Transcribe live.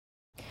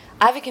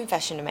I have a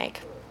confession to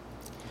make.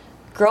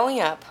 Growing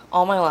up,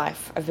 all my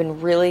life, I've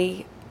been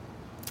really,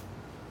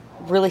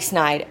 really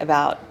snide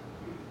about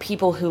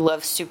people who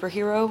love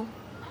superhero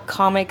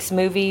comics,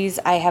 movies.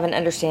 I haven't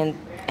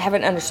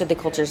understood the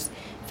culture's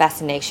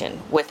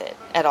fascination with it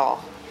at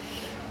all.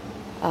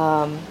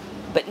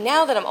 But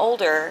now that I'm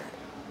older,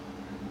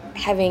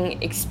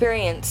 having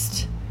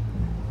experienced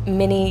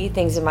many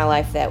things in my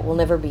life that will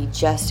never be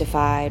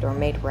justified or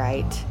made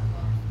right,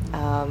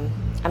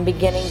 I'm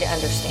beginning to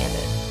understand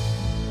it.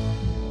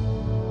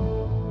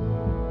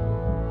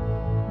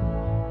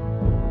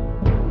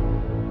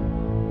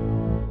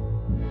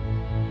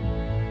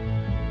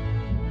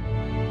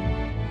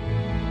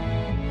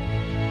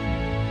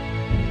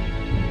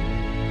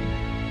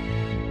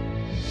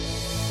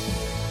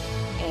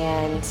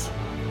 And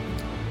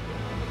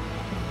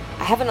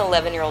I have an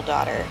 11-year-old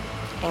daughter,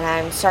 and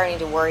I'm starting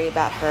to worry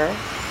about her.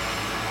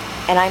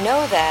 And I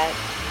know that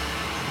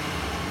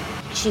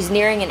she's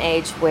nearing an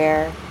age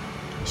where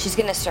she's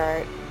going to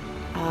start,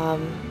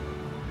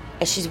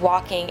 as she's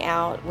walking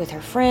out with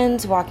her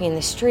friends, walking in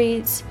the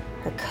streets,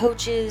 her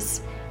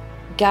coaches,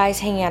 guys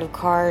hanging out of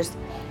cars,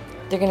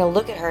 they're going to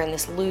look at her in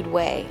this lewd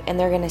way, and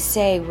they're going to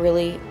say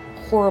really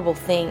horrible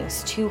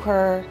things to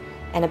her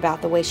and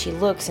about the way she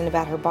looks and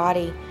about her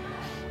body.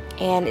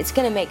 And it's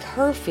going to make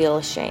her feel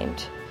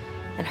ashamed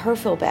and her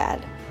feel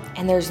bad.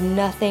 And there's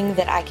nothing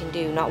that I can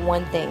do, not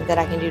one thing that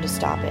I can do to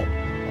stop it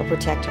or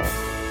protect her.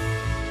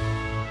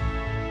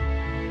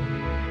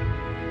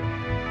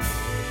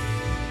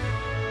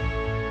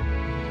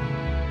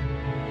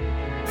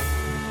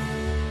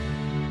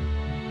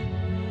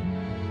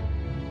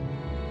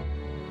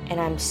 And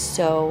I'm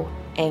so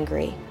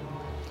angry.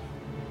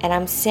 And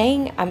I'm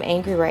saying I'm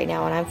angry right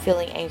now, and I'm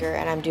feeling anger,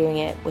 and I'm doing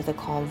it with a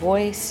calm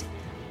voice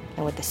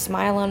and with a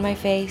smile on my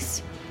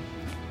face,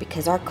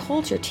 because our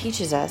culture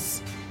teaches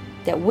us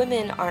that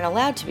women aren't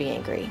allowed to be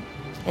angry.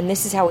 And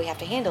this is how we have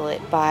to handle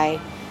it, by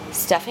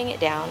stuffing it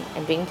down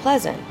and being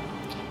pleasant.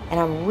 And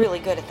I'm really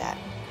good at that.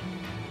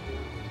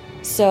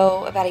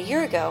 So about a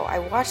year ago, I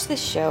watched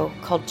this show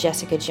called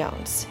Jessica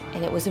Jones,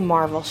 and it was a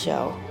Marvel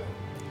show.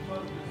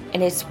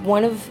 And it's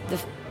one of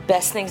the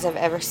best things I've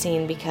ever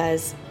seen,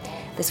 because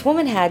this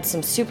woman had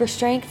some super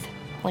strength,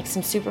 like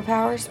some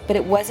superpowers, but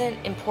it wasn't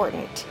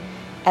important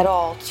at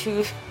all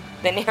to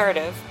the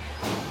narrative.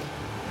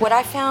 What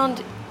I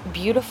found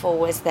beautiful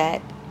was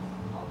that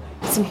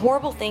some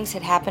horrible things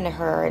had happened to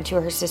her and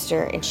to her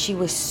sister, and she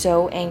was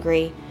so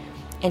angry,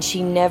 and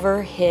she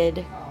never hid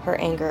her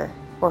anger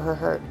or her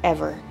hurt,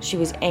 ever. She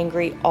was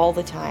angry all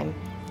the time,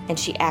 and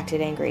she acted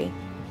angry.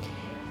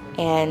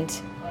 And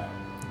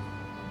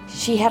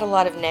she had a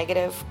lot of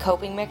negative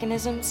coping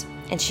mechanisms,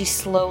 and she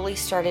slowly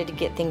started to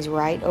get things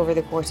right over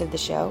the course of the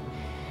show,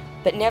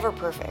 but never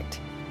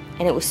perfect.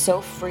 And it was so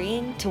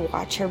freeing to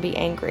watch her be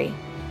angry.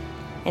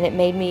 And it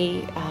made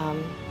me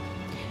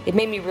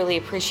really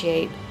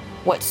appreciate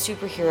what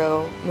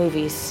superhero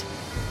movies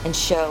and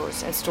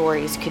shows and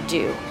stories could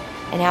do,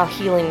 and how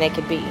healing they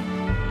could be.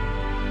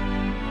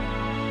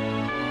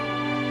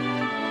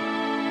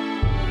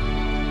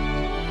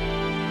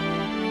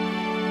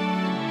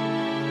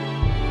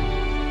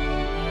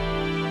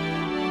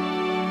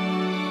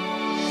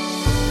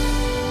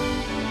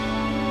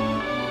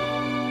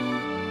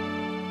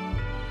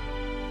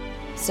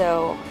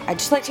 So I'd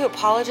just like to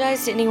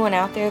apologize to anyone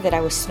out there that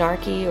I was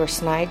snarky or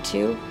snide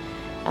to.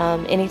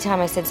 Anytime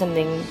I said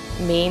something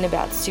mean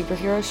about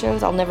superhero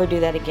shows, I'll never do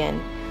that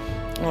again.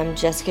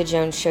 Jessica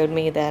Jones showed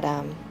me that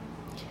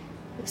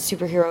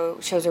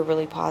superhero shows are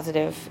really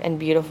positive and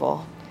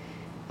beautiful.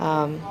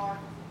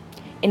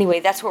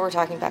 Anyway, that's what we're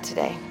talking about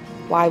today.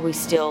 Why we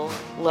still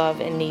love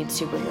and need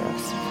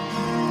superheroes.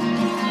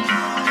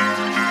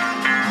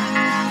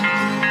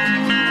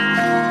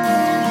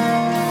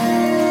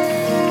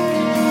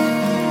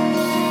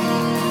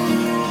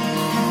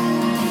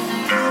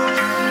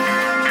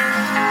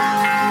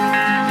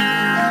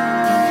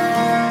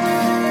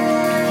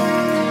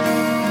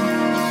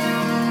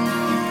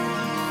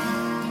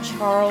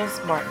 Charles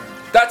Martin.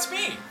 That's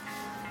me!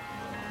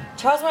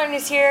 Charles Martin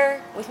is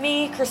here with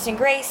me, Kristen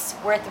Grace.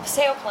 We're at the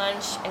Paseo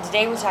Plunge, and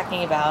today we're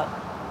talking about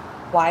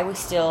why we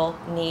still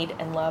need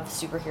and love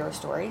superhero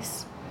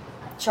stories.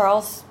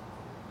 Charles,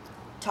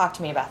 talk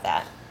to me about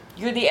that.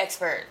 You're the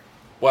expert.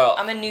 Well,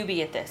 I'm a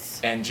newbie at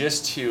this. And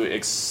just to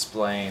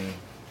explain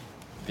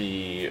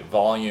the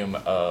volume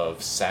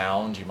of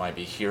sound you might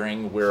be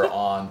hearing, we're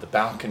on the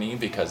balcony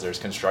because there's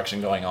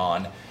construction going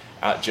on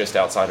just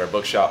outside our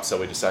bookshop, so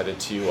we decided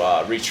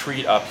to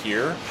retreat up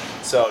here.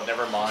 So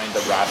never mind the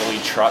rattly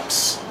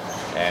trucks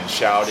and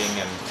shouting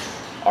and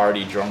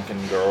already drunken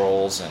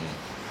girls, and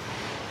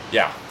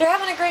yeah. They're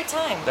having a great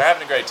time. They're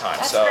having a great time.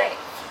 That's so great.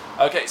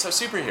 Okay, so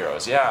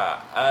superheroes,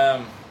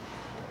 yeah.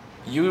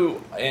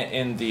 You,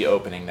 in the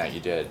opening that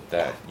you did,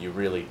 that you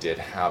really did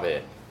have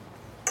it.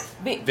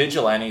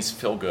 Vigilantes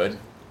feel good.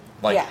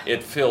 Like, yeah.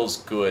 It feels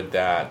good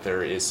that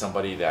there is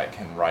somebody that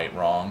can right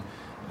wrong,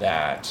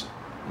 that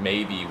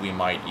maybe we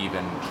might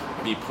even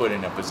be put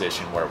in a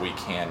position where we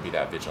can be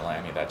that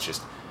vigilante. That's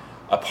just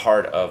a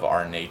part of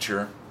our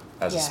nature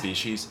as a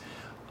species.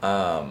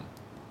 And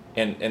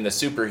the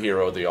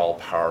superhero, the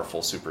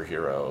all-powerful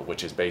superhero,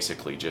 which is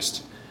basically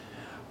just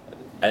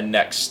a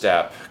next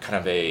step, kind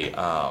of a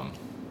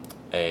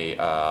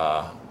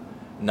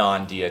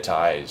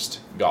non-deitized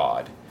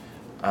god.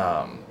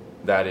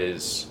 That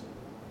is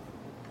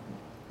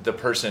the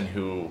person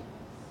who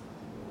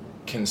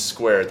can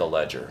square the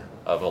ledger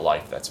of a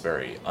life that's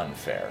very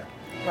unfair.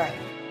 Right.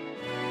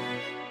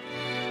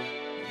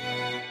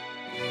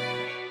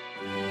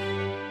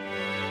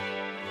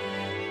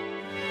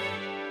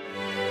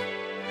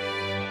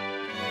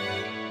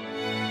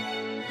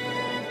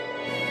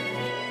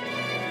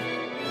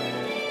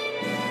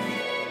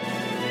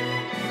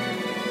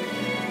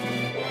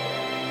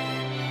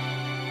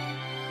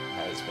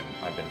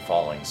 I've been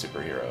following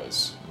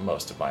superheroes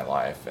most of my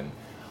life, and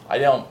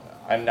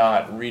I'm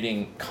not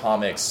reading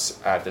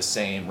comics at the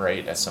same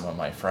rate as some of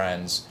my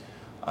friends.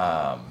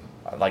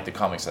 Like the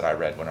comics that I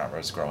read when I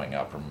was growing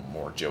up were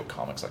more joke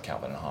comics like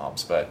Calvin and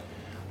Hobbes, but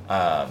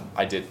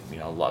I did,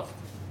 love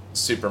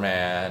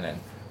Superman and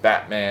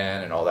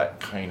Batman and all that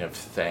kind of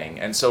thing.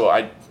 And so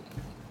I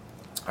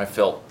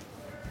felt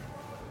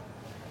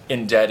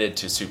indebted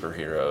to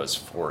superheroes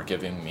for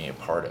giving me a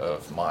part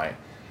of my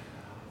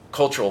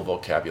cultural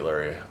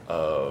vocabulary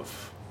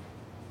of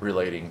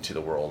relating to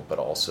the world, but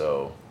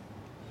also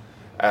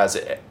as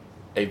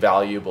a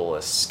valuable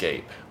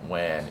escape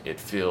when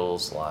it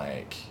feels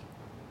like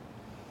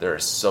there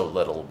is so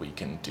little we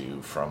can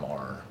do from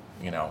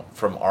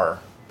our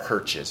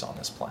perches on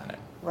this planet.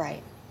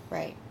 Right.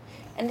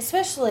 And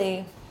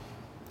especially,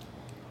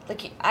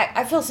 like,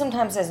 I feel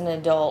sometimes as an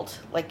adult,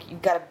 like,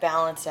 you've got to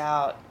balance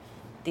out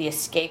the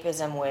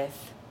escapism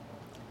with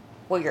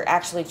what you're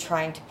actually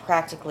trying to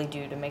practically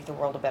do to make the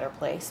world a better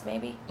place,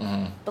 maybe.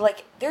 Mm-hmm. But,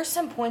 like, there's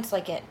some points,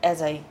 like,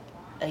 as a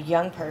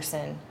young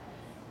person,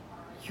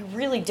 you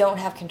really don't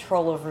have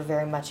control over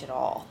very much at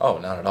all. Oh,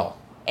 not at all.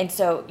 And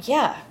so,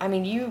 yeah, I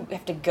mean, you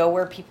have to go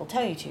where people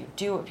tell you to,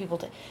 do what people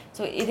tell.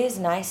 So it is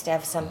nice to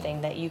have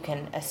something that you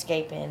can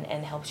escape in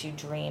and helps you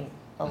dream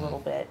a little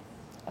bit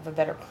of a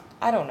better,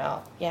 I don't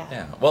know, yeah.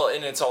 Yeah, well,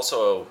 and it's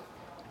also,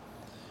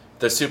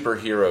 the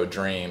superhero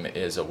dream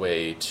is a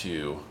way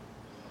to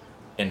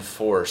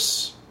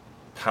enforce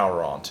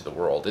power onto the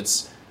world.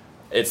 It's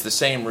the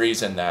same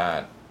reason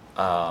that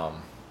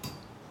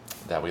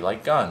that we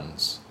like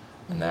guns,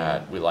 and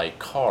that we like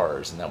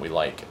cars, and that we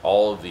like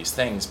all of these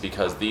things,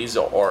 because these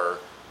are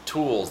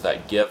tools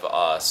that give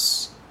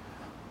us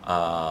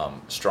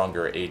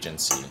stronger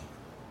agency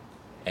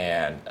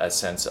and a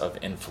sense of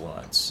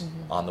influence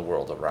on the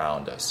world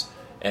around us.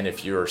 And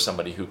if you're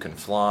somebody who can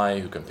fly,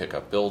 who can pick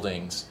up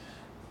buildings,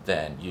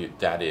 then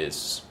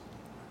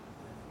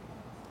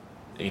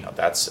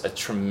that's a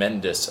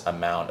tremendous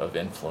amount of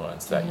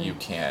influence that you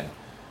can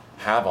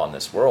have on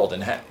this world.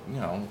 And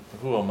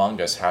who among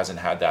us hasn't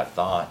had that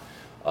thought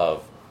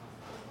of,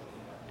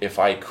 if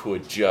I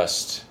could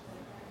just,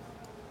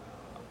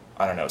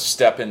 I don't know,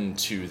 step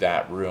into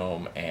that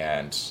room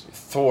and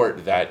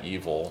thwart that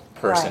evil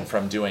person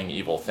from doing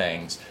evil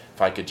things,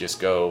 if I could just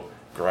go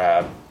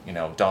grab,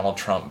 Donald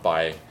Trump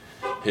by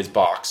his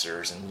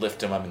boxers and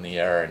lift him up in the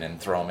air and then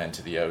throw him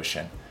into the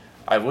ocean.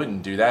 I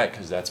wouldn't do that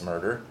because that's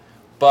murder.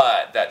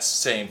 But that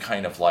same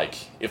kind of like,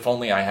 if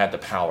only I had the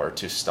power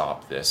to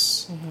stop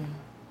this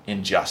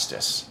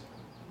injustice,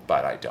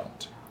 but I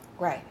don't.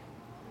 Right.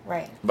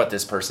 But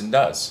this person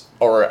does.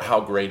 Or how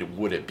great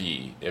would it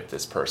be if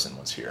this person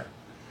was here?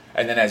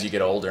 And then as you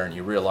get older and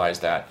you realize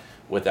that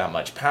with that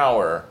much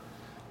power,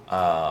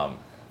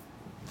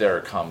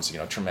 there comes,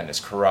 tremendous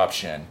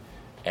corruption.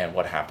 And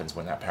what happens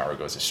when that power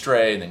goes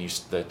astray? And then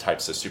the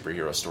types of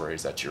superhero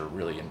stories that you're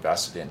really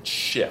invested in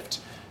shift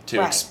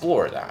to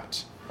explore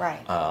that.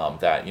 Right.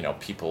 That,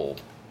 people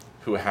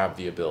who have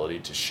the ability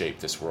to shape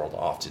this world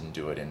often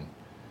do it in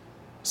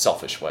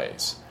selfish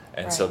ways.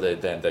 And so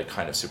then the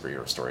kind of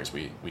superhero stories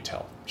we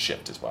tell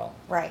shift as well.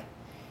 Right.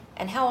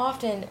 And how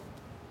often,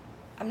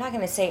 I'm not going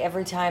to say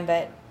every time,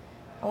 but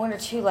I wonder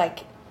too,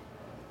 like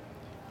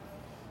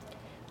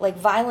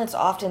violence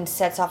often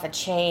sets off a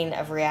chain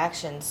of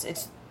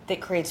reactions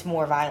that creates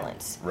more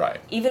violence. Right.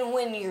 Even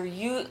when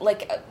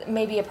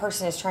maybe a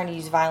person is trying to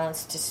use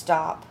violence to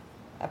stop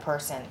a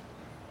person.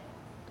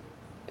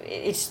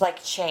 It's like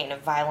a chain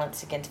of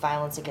violence against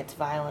violence against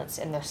violence,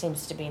 and there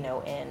seems to be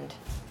no end.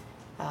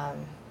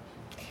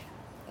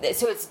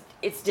 So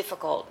it's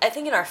difficult. I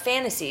think in our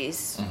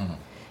fantasies,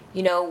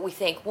 we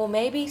think, well,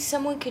 maybe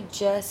someone could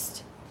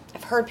just,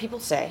 I've heard people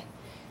say,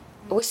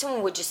 I wish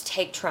someone would just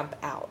take Trump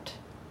out.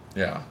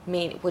 Yeah.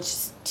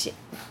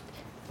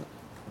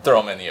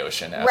 Throw him in the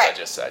ocean, as I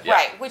just said. Yeah.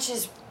 Right,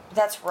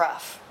 that's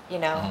rough,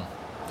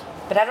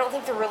 But I don't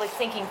think they're really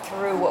thinking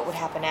through what would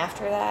happen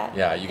after that.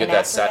 Yeah, you get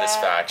that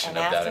satisfaction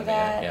of that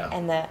immediate, yeah.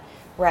 And the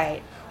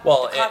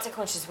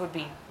consequences would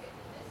be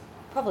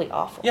probably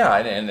awful. Yeah,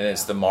 and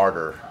it's the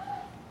martyr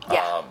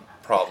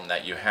problem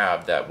that you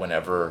have, that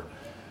whenever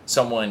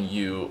someone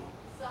you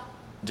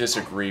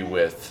disagree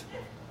with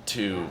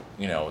to,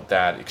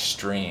 that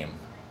extreme,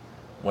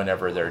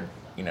 whenever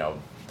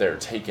they're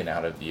taken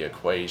out of the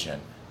equation,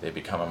 they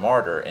become a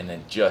martyr, and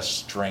it just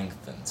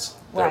strengthens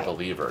They're Right.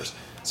 believers.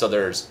 So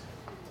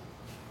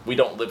we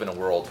don't live in a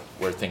world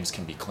where things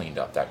can be cleaned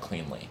up that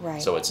cleanly.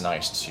 Right. So it's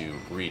nice to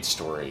read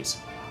stories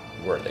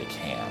where they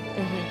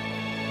can.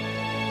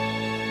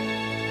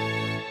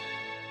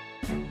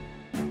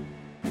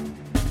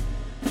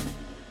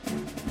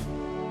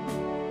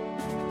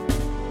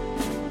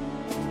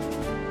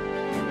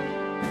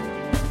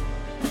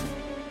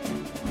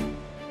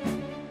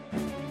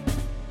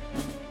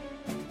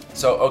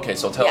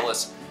 So tell Yeah.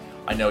 us,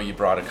 I know you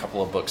brought a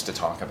couple of books to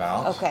talk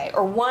about. Okay,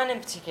 or one in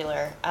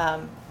particular.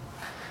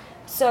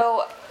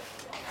 So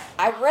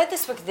I read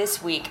this book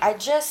this week. I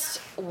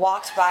just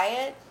walked by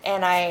it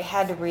and I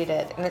had to read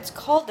it. And it's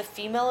called The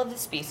Female of the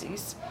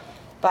Species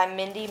by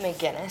Mindy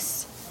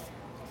McGinnis.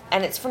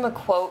 And it's from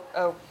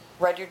a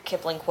Rudyard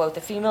Kipling quote,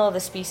 "The female of the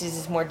species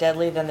is more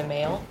deadly than the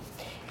male."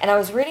 And I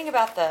was reading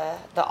about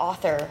the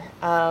author,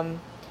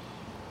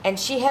 and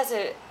she has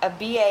a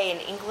BA in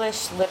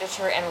English,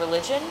 Literature, and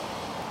Religion.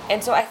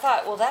 And so I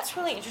thought, well, that's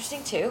really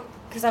interesting too,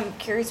 because I'm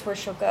curious where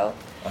she'll go.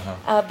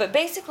 But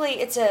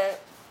basically, it's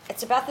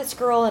about this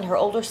girl, and her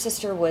older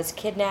sister was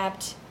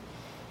kidnapped.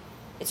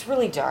 It's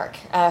really dark.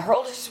 Her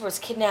older sister was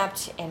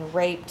kidnapped and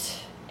raped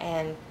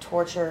and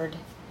tortured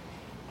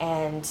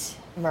and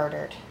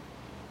murdered.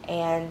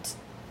 And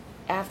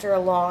after a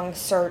long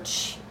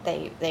search,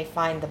 they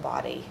find the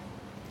body.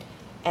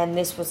 And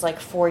this was like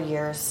 4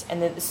 years,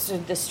 and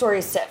the story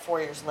is set 4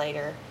 years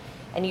later.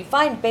 And you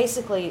find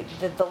basically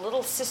that the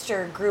little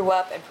sister grew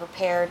up and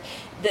prepared.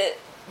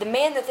 The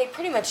man that they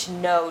pretty much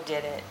know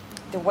did it,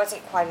 there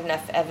wasn't quite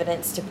enough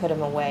evidence to put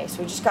him away,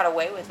 so he just got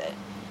away with it.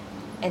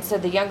 And so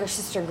the younger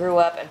sister grew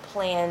up and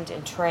planned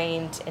and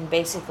trained and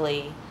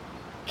basically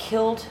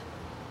killed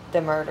the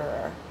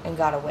murderer and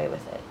got away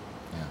with it.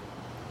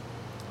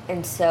 Yeah.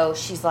 And so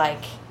she's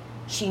like,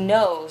 she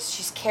knows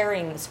she's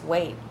carrying this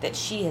weight that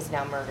she has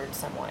now murdered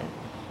someone.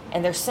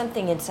 And there's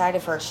something inside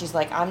of her. She's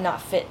like, I'm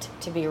not fit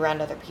to be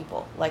around other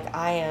people. Like,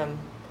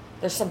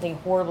 there's something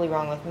horribly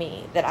wrong with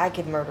me that I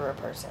could murder a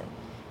person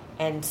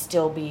and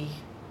still be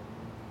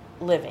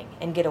living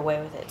and get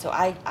away with it. So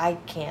I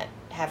can't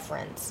have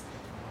friends.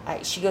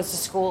 She goes to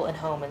school and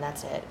home, and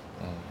that's it.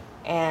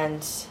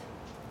 And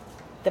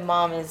the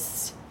mom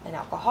is an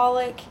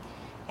alcoholic,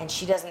 and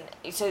she doesn't,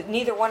 so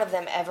neither one of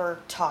them ever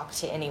talk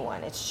to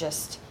anyone. It's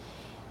just,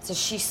 so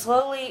she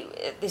slowly,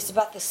 it's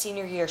about the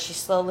senior year, she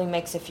slowly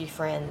makes a few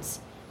friends.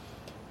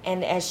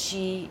 And as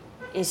she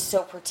is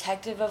so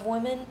protective of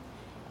women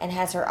and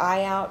has her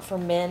eye out for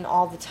men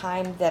all the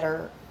time that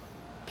are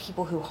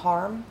people who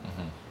harm,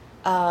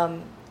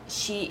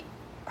 she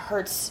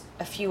hurts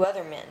a few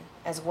other men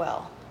as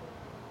well.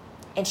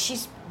 And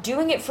she's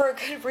doing it for a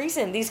good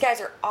reason. These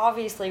guys are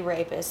obviously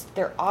rapists.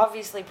 They're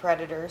obviously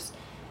predators.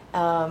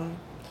 But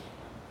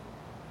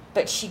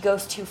she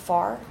goes too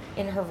far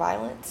in her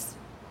violence.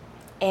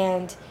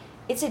 And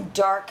it's a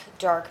dark,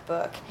 dark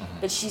book.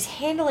 But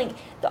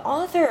the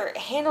author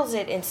handles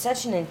it in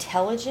such an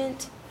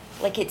intelligent,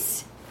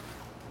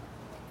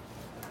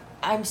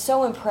 I'm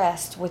so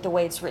impressed with the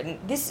way it's written.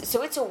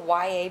 So it's a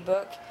YA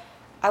book.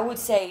 I would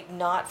say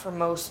not for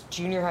most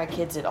junior high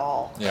kids at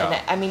all. Yeah.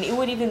 And I mean, it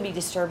would even be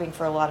disturbing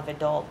for a lot of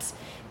adults.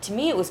 To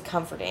me, it was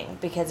comforting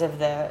because of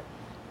the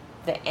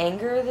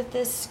anger that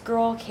this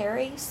girl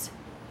carries.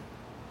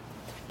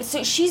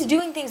 So she's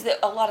doing things that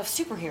a lot of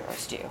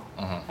superheroes do.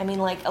 I mean,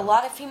 like, a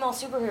lot of female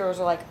superheroes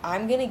are like,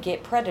 I'm going to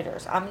get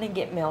predators. I'm going to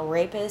get male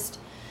rapists,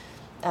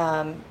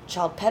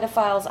 child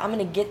pedophiles. I'm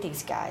going to get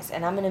these guys,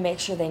 and I'm going to make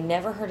sure they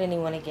never hurt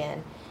anyone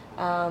again.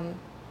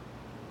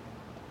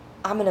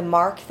 I'm going to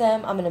mark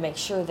them. I'm going to make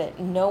sure that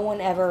no one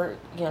ever,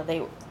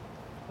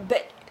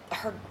 but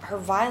her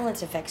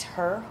violence affects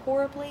her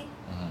horribly,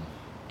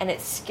 and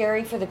it's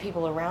scary for the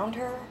people around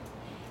her,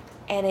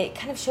 and it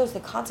kind of shows the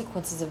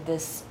consequences of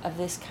this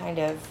kind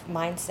of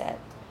mindset.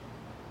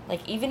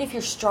 Like, even if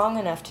you're strong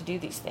enough to do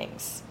these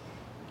things,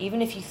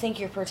 even if you think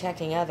you're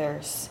protecting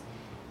others,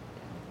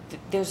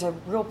 there's a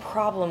real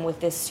problem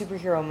with this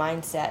superhero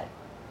mindset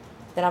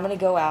that I'm going to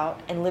go out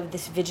and live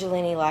this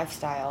vigilante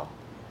lifestyle.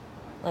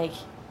 Like,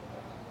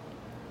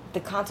 the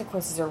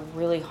consequences are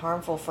really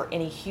harmful for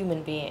any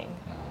human being.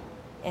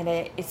 And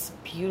it's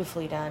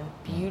beautifully done,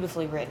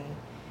 beautifully written,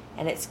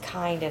 and it's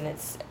kind, and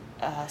it's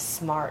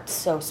smart,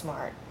 so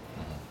smart.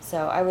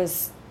 So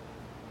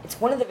it's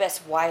one of the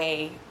best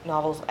YA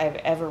novels I've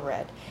ever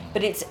read.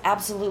 But it's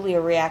absolutely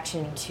a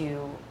reaction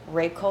to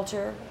rape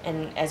culture,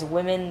 and as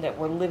women that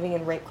we're living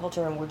in rape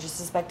culture, and we're just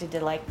expected to,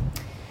 like,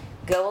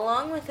 go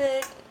along with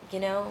it,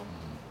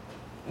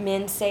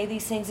 Men say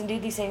these things and do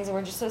these things, and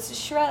we're just supposed to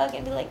shrug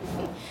and be like,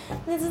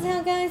 this is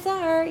how guys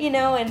are,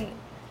 and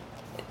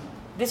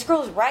this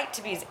girl's right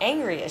to be as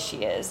angry as she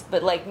is,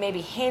 but, like,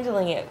 maybe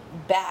handling it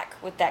back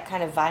with that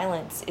kind of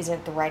violence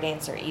isn't the right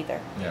answer either.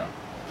 Yeah.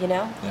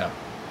 Yeah.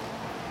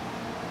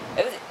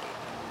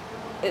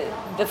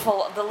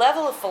 The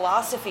level of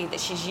philosophy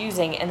that she's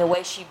using and the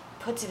way she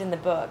puts it in the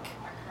book,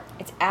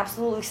 it's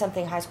absolutely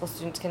something high school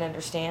students can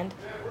understand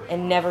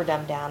and never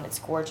dumb down. It's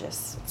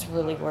gorgeous. It's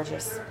really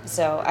gorgeous.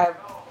 So I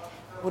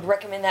would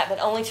recommend that, but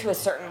only to a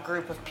certain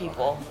group of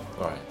people.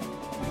 All right.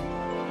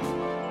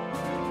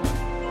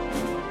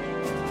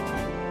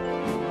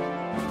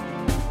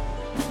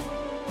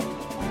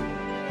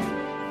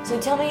 So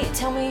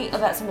tell me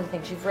about some of the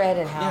things you've read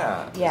and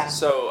how. Yeah.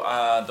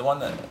 So the one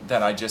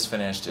that I just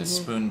finished is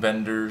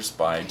Spoonbenders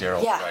by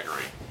Daryl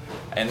Gregory,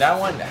 and that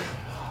one.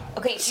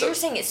 Okay, so you're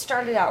saying it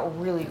started out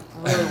really,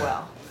 really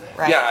well,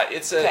 right? Yeah,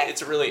 it's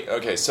a really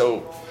okay.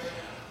 So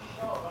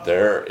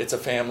it's a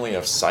family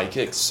of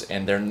psychics,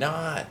 and they're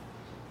not.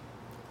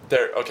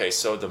 Okay.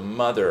 So the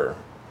mother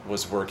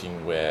was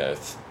working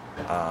with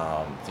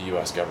the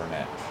U.S.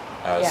 government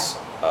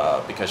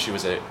because she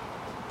was the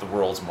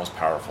world's most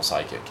powerful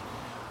psychic.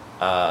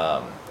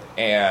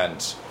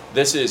 And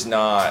this is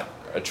not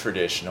a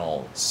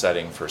traditional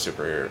setting for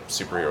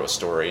superhero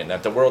story, and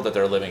that the world that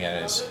they're living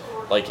in is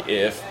like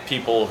if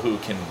people who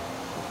can,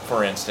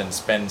 for instance,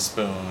 bend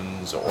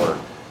spoons or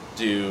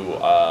do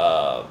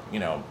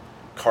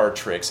card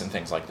tricks and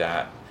things like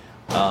that.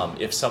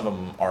 If some of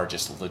them are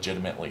just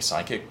legitimately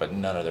psychic, but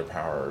none of their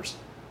powers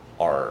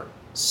are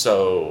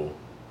so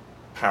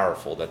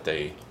powerful that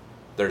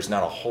there's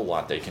not a whole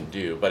lot they can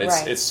do. But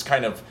it's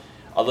kind of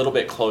a little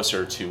bit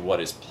closer to what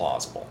is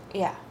plausible.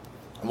 Yeah.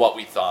 What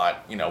we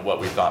thought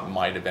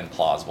might have been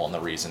plausible, and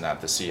the reason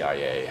that the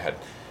CIA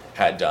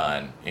had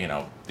done,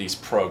 these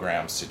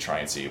programs to try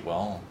and see,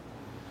 well,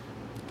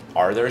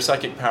 are there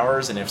psychic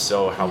powers, and if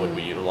so, how would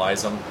we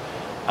utilize them?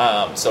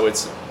 So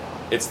it's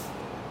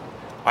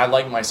I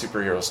like my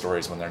superhero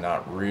stories when they're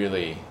not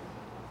really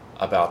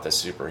about the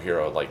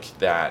superhero, like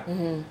that.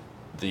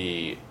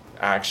 The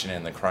action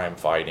and the crime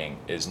fighting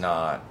is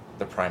not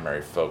the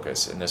primary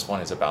focus, and this one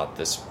is about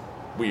this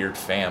weird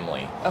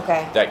family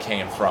that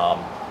came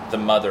from the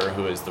mother,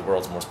 who is the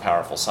world's most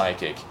powerful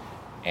psychic,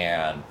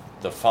 and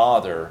the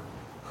father,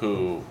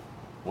 who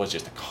was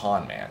just a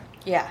con man.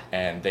 Yeah.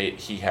 And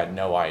he had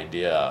no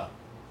idea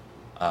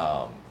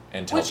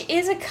until... Which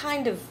is a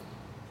kind of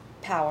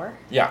power.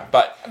 Yeah,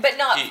 but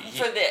not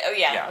for the... Oh,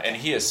 yeah. Yeah, and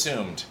he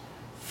assumed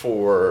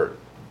for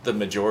the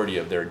majority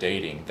of their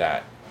dating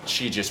that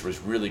she just was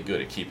really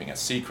good at keeping a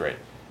secret.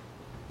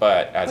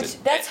 But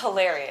that's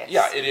hilarious.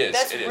 Yeah, it is.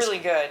 That's really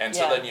good. And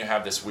so then you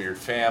have this weird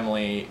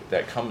family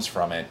that comes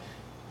from it,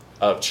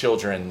 of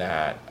children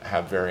that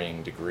have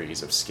varying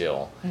degrees of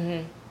skill.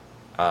 And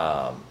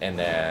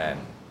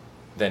then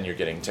you're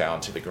getting down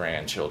to the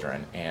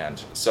grandchildren,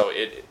 and so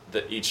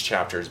each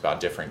chapter is about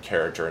different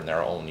character and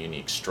their own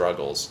unique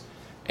struggles,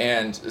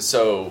 and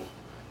so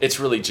it's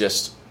really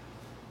just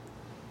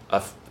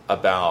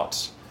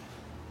about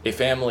a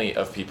family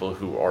of people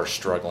who are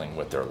struggling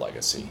with their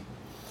legacy.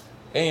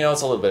 And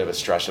it's a little bit of a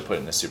stretch to put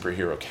in the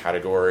superhero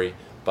category,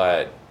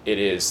 but it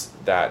is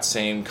that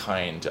same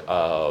kind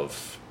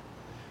of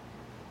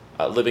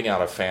living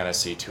out a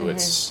fantasy to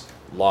its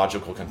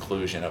logical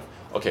conclusion of,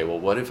 okay, well,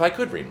 what if I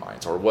could read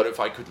minds? Or what if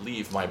I could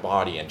leave my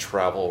body and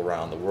travel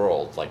around the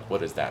world? Like, what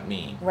does that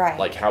mean? Right.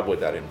 Like, how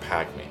would that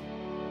impact me?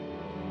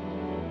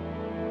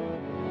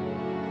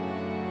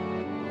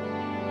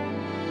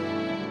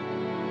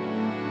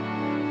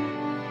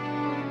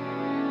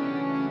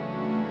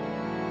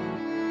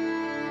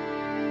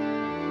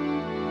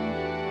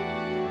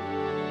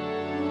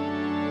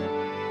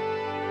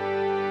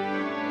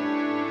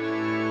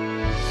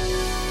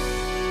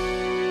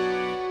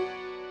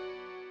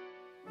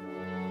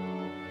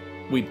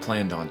 We'd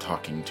planned on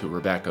talking to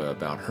Rebecca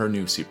about her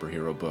new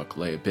superhero book,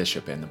 Leia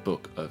Bishop and the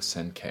Book of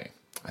Senkei.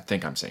 I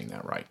think I'm saying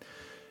that right.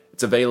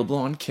 It's available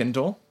on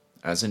Kindle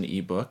as an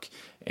ebook,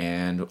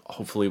 and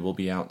hopefully will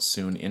be out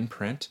soon in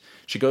print.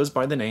 She goes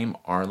by the name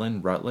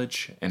Arlen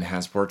Rutledge and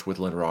has worked with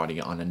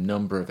Literati on a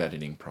number of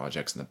editing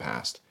projects in the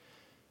past.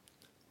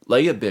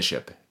 Leia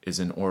Bishop is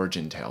an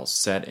origin tale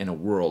set in a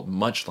world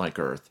much like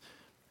Earth,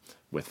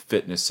 with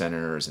fitness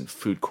centers and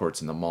food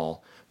courts in the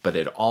mall, but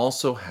it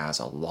also has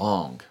a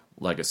long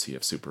legacy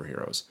of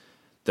superheroes.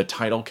 The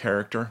title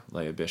character,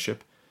 Leia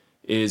Bishop,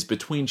 is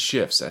between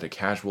shifts at a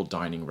casual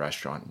dining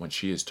restaurant when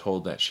she is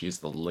told that she is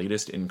the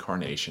latest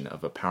incarnation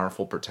of a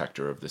powerful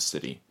protector of the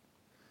city.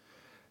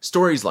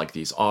 Stories like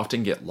these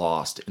often get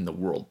lost in the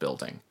world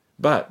building,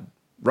 but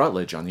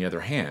Rutledge, on the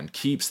other hand,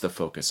 keeps the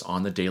focus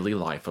on the daily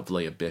life of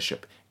Leia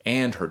Bishop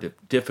and her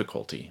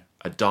difficulty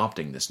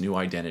adopting this new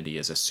identity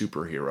as a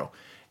superhero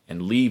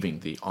and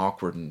leaving the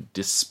awkward and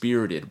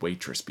dispirited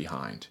waitress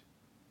behind.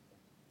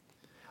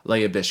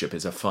 Leia Bishop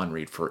is a fun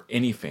read for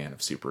any fan of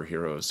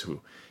superheroes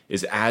who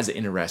is as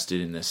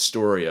interested in the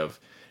story of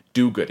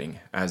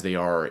do-gooding as they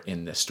are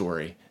in the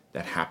story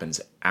that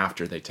happens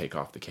after they take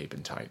off the cape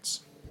and tights.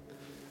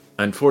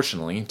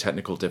 Unfortunately,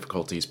 technical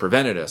difficulties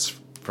prevented us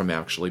from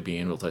actually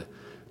being able to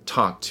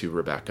talk to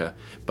Rebecca,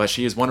 but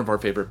she is one of our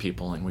favorite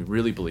people, and we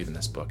really believe in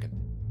this book.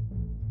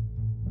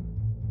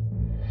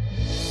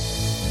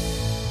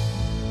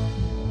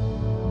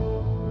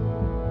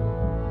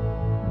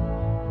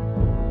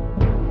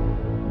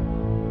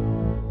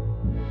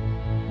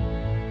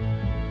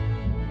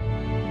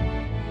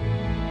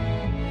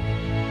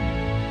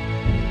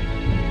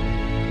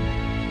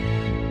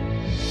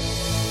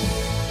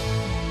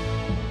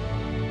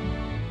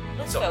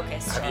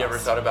 Have you ever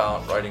thought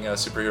about writing a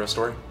superhero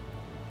story?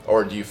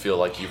 Or do you feel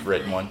like you've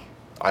written one?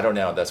 I don't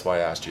know. That's why I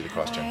asked you the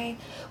question.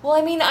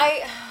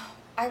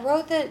 I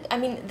wrote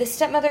the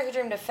stepmother who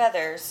dreamed of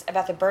feathers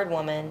about the bird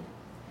woman,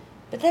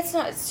 but that's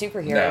not a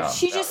superhero. No,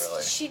 she not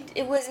just really.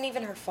 it wasn't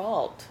even her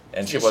fault.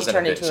 And that she wasn't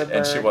turned into a bird.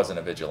 and she wasn't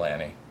a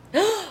vigilante.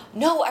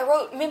 No, I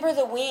wrote Remember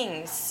the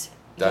Wings.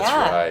 That's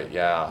right.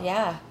 Yeah.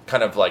 Yeah.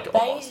 Kind of like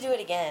But I need almost. to do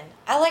it again.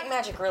 I like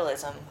magic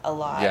realism a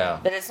lot. Yeah.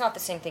 But it's not the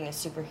same thing as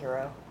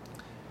superhero.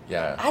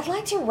 Yeah. I'd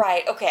like to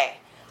write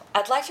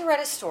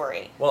a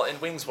story. Well, and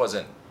Wings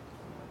wasn't.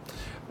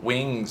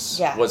 Wings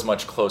Yeah. was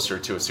much closer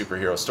to a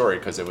superhero story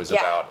because it was Yeah.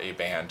 about a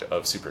band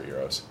of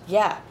superheroes.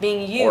 Yeah,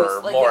 being used.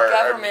 Or Like more, the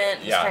government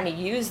was yeah. trying to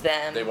use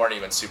them. They weren't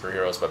even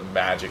superheroes, but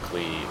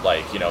magically,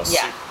 like,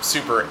 Yeah.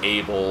 super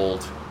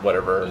abled,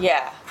 whatever.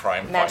 Yeah.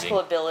 Crime Magical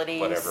fighting,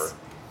 abilities. whatever.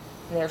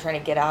 And they were trying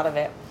to get out of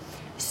it.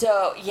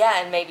 So,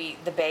 yeah, and maybe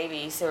the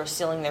babies. They were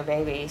stealing their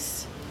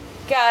babies.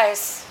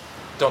 Guys,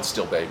 Don't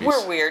steal babies.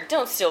 we're weird.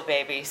 Don't steal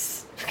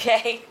babies,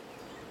 okay?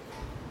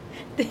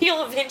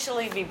 You'll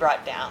eventually be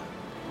brought down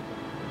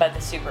by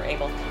the super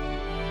able.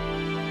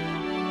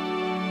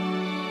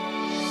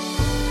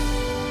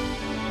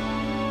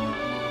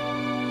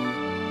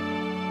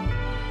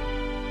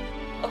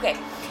 Okay,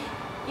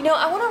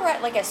 I want to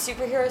write like a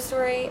superhero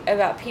story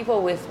about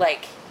people with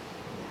like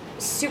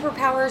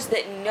superpowers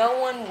that no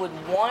one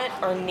would want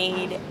or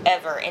need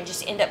ever, and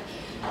just end up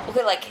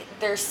like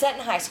they're set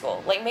in high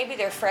school, like maybe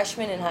they're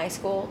freshmen in high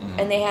school,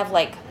 and they have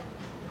like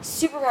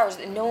superpowers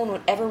that no one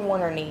would ever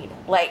want or need,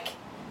 like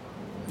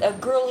a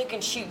girl who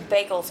can shoot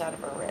bagels out of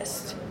her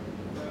wrist.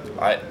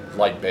 I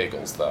like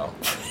bagels though,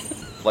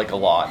 like a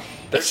lot.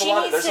 There's a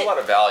lot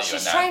of value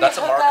in that. That's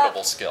a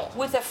marketable skill.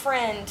 With a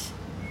friend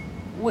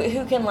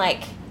who can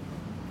like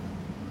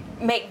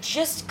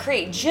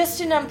create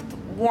just enough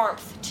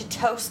warmth to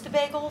toast the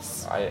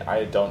bagels.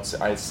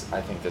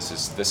 I think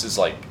this is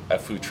like a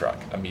food truck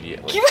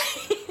immediately.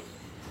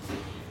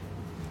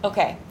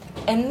 Okay,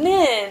 and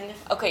then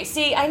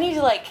see, I need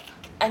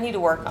to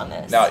work on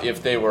this. Now,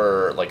 if they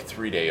were like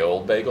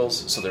 3-day-old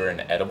bagels, so they're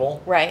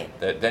inedible, right?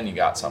 Then you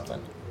got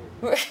something.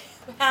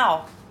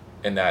 How?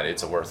 In that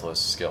it's a worthless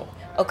skill.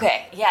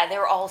 Okay, yeah, they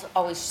were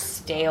always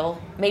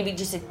stale. Maybe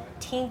just a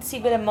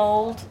teensy bit of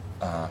mold.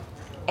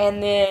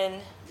 And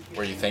then.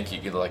 Where you think you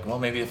could like, well,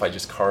 maybe if I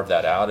just carve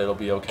that out, it'll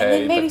be okay. And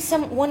then maybe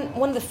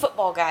one of the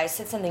football guys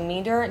said something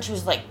mean to her, and she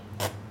was like,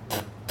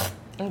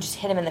 and just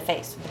hit him in the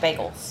face with the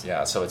bagels.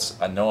 Yeah, so it's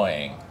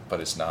annoying,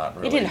 but it's not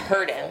really. It didn't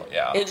hurt him.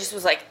 Yeah. It just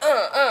was like,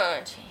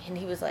 and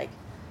he was like,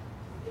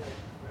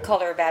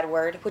 called her a bad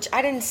word, which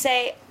I didn't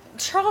say.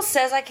 Charles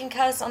says I can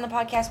cuss on the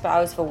podcast, but I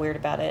always feel weird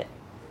about it.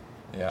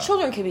 Yeah.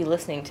 Children could be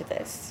listening to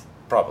this.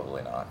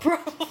 Probably not.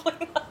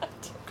 Probably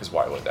not. Because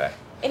why would they?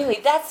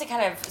 Anyway, that's the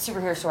kind of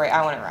superhero story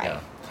I want to write.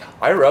 Yeah.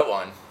 I wrote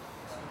one.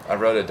 I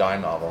wrote a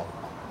dime novel.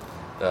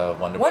 The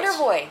Wonder Boys. Wonder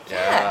Boy.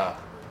 Yeah.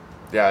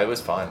 Yeah, it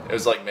was fun. It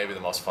was like maybe the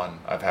most fun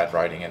I've had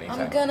writing anything.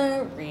 I'm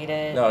gonna read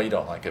it. No, you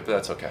don't like it, but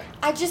that's okay.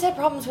 I just had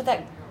problems with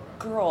that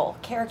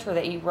character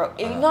that you wrote.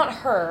 Not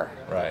her.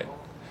 Right.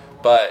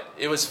 But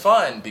it was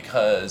fun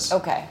because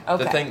Okay.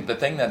 the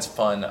thing that's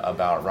fun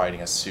about writing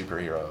a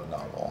superhero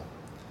novel,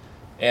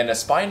 and a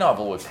spy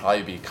novel would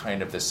probably be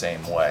kind of the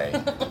same way,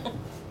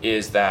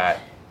 is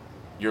that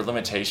your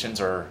limitations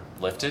are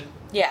lifted.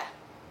 Yeah.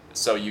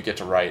 So you get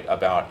to write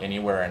about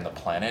anywhere in the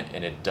planet,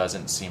 and it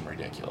doesn't seem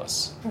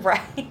ridiculous.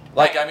 Right.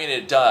 Like, I mean,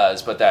 it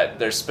does, but that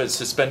there's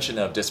suspension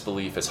of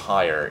disbelief is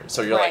higher.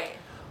 So you're Right. like,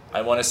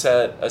 I want to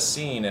set a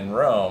scene in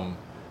Rome,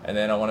 and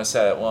then I want to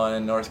set one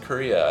in North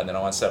Korea, and then I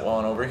want to set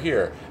one over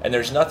here. And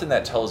there's nothing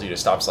that tells you to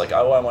stop. It's like,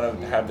 oh, I want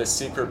to have this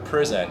secret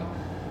prison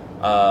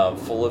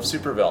full of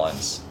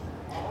supervillains.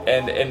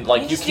 And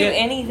like, you can do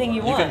anything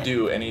you want. You can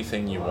do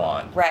anything you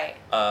want. Right.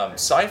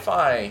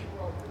 Sci-fi,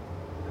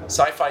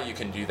 you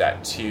can do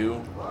that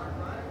too,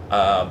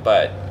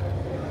 but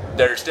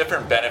there's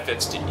different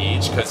benefits to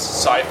each because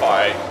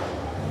sci-fi.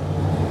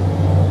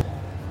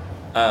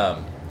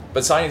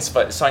 But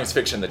science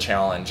fiction, the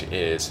challenge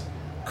is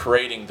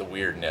creating the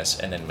weirdness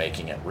and then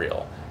making it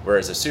real.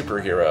 Whereas a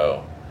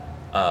superhero,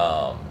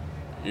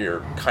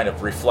 you're kind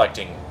of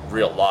reflecting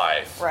real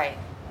life, Right.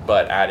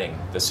 but adding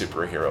the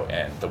superhero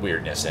and the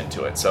weirdness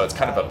into it. So it's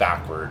kind of a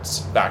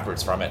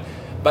backwards from it.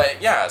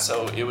 But yeah,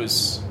 so it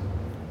was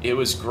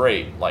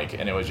great, like,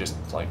 and it was just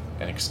like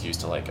an excuse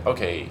to like,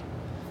 okay,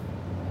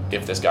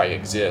 if this guy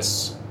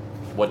exists,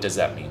 what does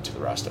that mean to the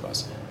rest of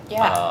us?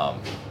 Yeah.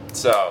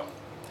 So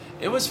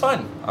it was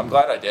fun. I'm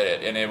glad I did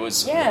it, and it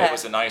was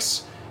a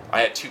nice.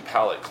 I had 2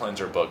 palate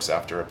cleanser books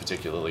after a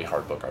particularly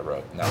hard book I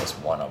wrote, and that was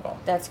one of them.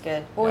 That's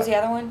good. What was the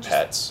other one?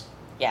 Pets.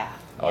 Yeah.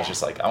 I was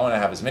just like, I want to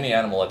have as many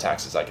animal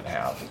attacks as I can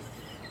have.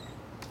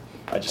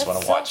 I just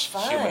want to watch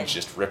humans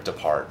just ripped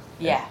apart.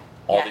 Yeah. In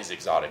all these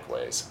exotic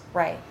ways.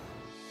 Right.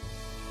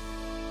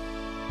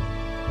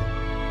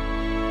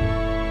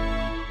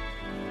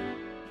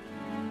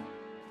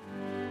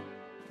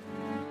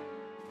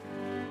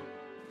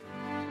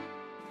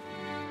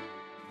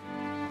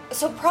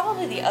 So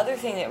probably the other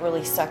thing that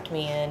really sucked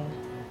me in,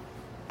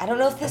 I don't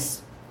know if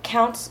this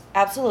counts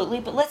absolutely,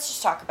 but let's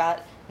just talk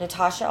about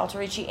Natasha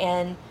Alterici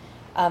and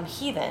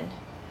Heathen,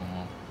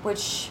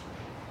 which,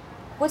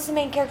 what's the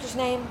main character's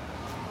name?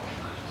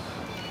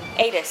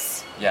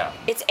 Adis. Yeah.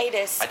 It's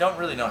Adis. I don't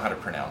really know how to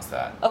pronounce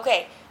that.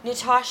 Okay,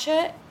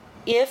 Natasha,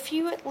 if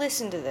you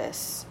listen to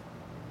this,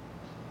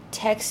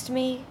 text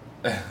me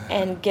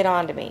and get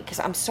on to me, because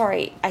I'm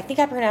sorry. I think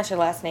I pronounced your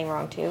last name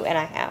wrong too, and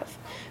I have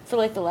for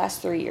like the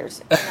last 3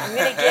 years. And I'm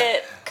going to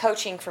get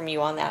coaching from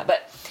you on that.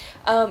 But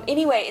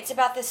anyway, it's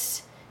about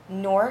this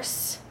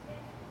Norse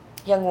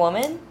young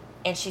woman,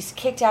 and she's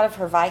kicked out of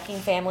her Viking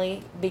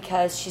family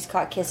because she's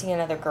caught kissing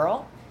another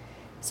girl.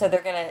 So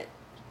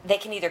they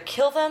can either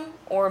kill them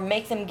or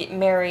make them get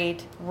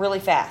married really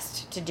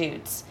fast to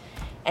dudes.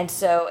 And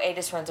so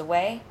Adis runs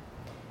away,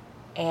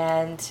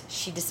 and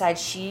she decides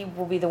she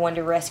will be the one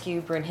to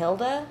rescue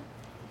Brunhilde.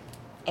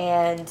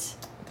 And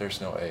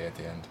There's no A at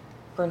the end.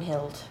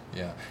 Brunhilde.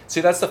 Yeah.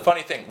 See, that's the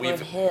funny thing.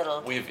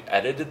 Brunhilde. We've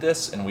edited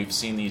this, and we've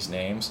seen these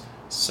names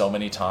so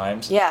many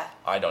times. Yeah.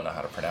 I don't know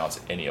how to pronounce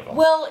any of them.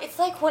 Well, it's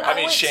like when I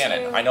mean, went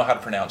Shannon. to... I know how to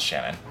pronounce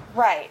Shannon.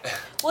 Right.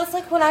 Well, it's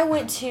like when I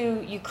went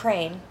to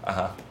Ukraine,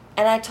 Uh-huh.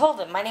 and I told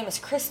them, my name is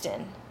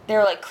Kristen. They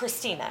were like,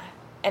 Christina.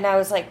 And I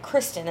was like,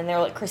 Kristen, and they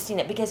were like,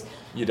 Christina, because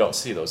You don't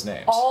see those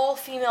names. all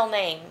female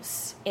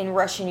names in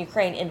Russian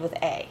Ukraine end with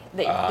A.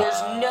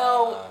 There's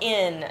no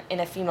N in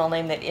a female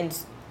name that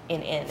ends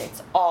in N.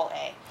 It's all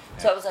A.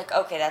 So I was like,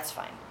 okay, that's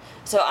fine.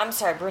 So I'm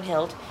sorry,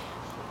 Brunhilde.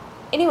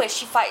 Anyway,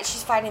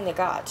 she's fighting the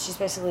gods. She's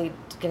basically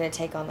going to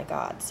take on the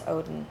gods,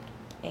 Odin.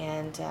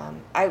 And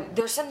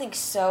there's something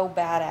so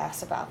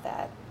badass about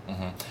that.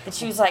 Mm-hmm. That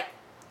she was like,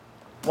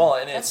 Well,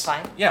 and that's it's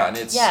fine. Yeah, and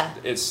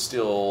it's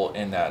still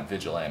in that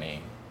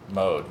vigilante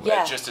mode.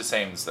 Yeah. Just the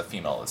same as the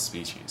female of the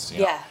species.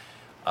 You know?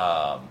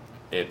 Yeah.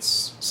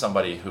 It's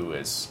somebody who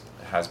has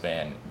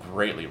been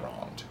greatly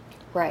wronged.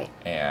 Right.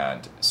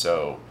 And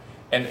so,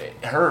 and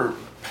her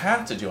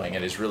path to doing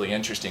it is really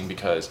interesting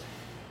because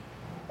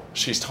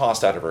she's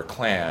tossed out of her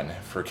clan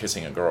for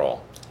kissing a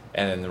girl.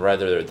 And then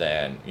rather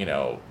than,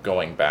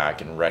 going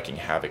back and wreaking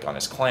havoc on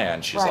his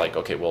clan, she's Right. like,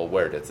 okay, well,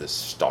 where did this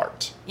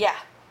start? Yeah.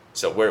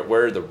 So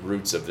where are the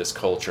roots of this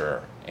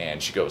culture?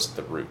 And she goes to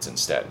the roots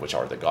instead, which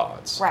are the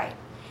gods. Right.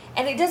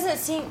 And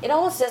it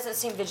almost doesn't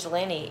seem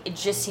vigilante. It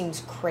just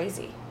seems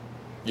crazy.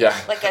 Yeah.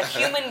 Like a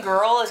human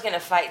girl is going to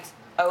fight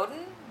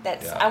Odin?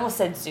 Yeah. I almost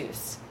said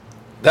Zeus.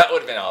 That would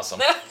have been awesome.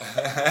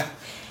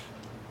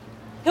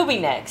 He'll be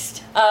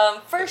next.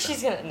 First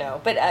she's going to, no.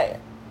 But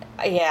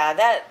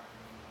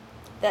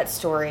that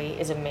story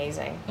is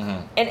amazing.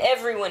 Mm-hmm. And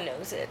everyone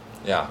knows it.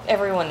 Yeah.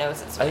 Everyone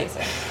knows it's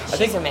amazing. I She's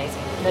think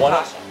amazing. one of-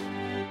 Natasha.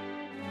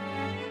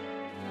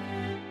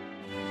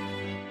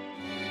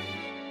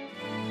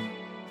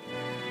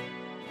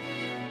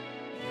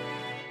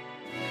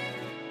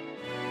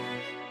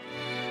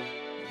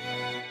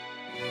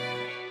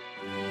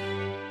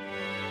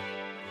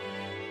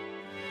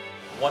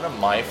 One of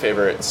my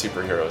favorite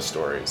superhero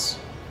stories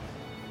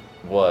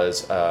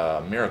was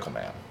Miracle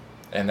Man.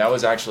 And that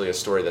was actually a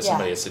story that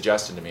somebody had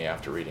suggested to me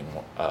after reading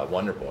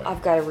Wonder Boy.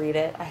 I've got to read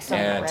it. I still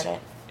haven't read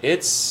it.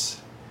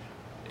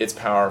 It's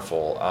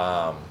powerful.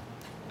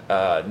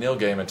 Neil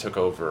Gaiman took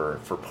over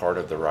for part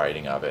of the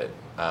writing of it.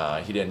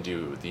 He didn't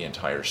do the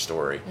entire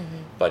story,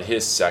 but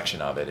his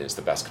section of it is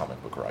the best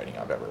comic book writing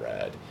I've ever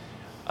read.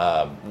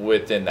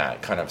 Within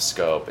that kind of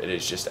scope, it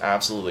is just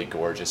absolutely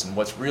gorgeous. And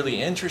what's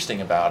really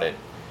interesting about it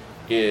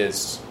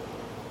is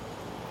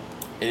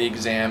it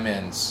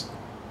examines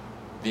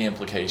the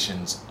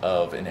implications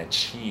of an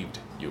achieved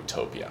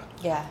utopia.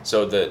 Yeah.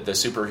 So the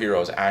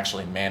superheroes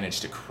actually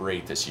managed to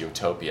create this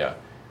utopia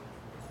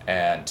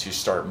and to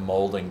start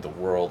molding the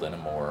world in a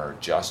more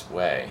just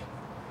way.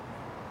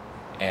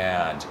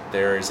 And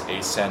there's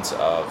a sense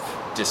of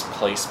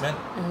displacement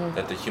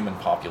that the human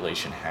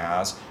population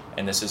has.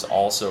 And this is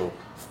also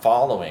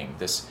following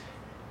this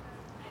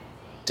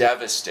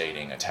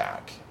devastating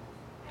attack,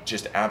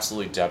 just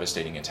absolutely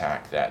devastating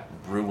attack that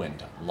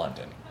ruined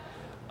London.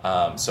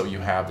 So you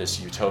have this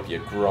utopia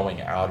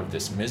growing out of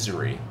this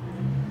misery,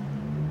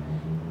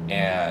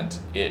 and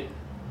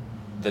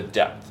the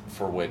depth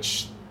for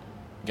which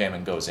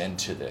Gaiman goes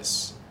into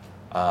this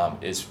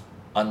is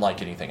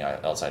unlike anything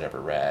else I'd ever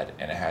read,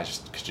 and it has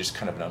just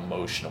kind of an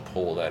emotional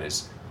pull that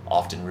is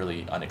often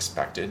really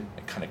unexpected.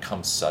 It kind of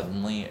comes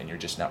suddenly, and you're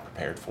just not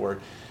prepared for it.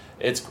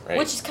 It's great.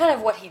 Which is kind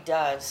of what he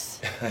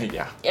does.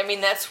 Yeah. I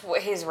mean, that's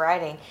what his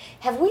writing.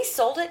 Have we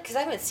sold it? Because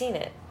I haven't seen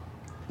it.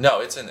 No,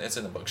 it's in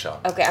the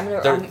bookshop. Okay, I'll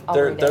read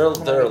it.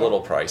 They're a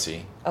little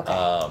pricey.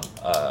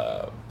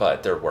 Okay.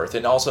 But they're worth it.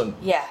 And also,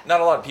 Yeah.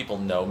 not a lot of people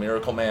know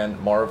Miracle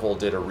Man. Marvel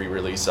did a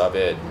re-release of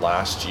it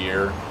last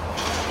year.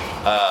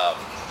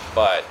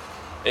 But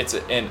it's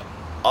an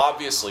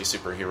obviously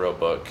superhero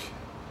book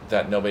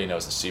that nobody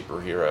knows the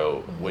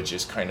superhero, which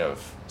is kind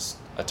of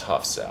a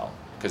tough sell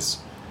because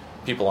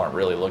people aren't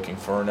really looking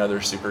for another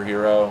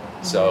superhero,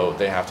 so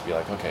they have to be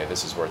like, okay,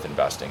 this is worth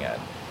investing in.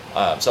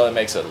 So that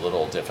makes it a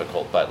little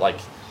difficult, but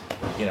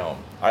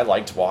I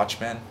liked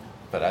Watchmen,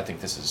 but I think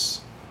this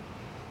is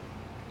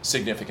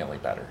significantly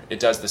better.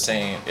 It has the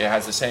same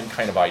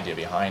kind of idea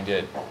behind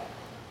it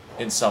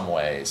in some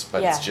ways,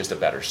 but it's just a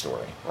better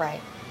story.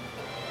 Right.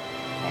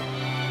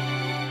 Okay.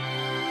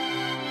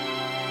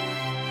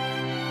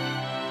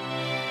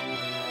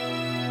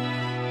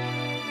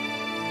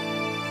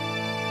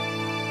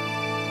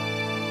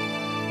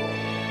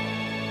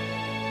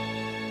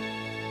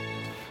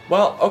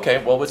 Well,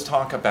 okay. Well, let's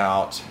talk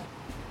about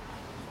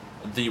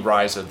the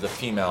rise of the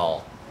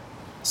female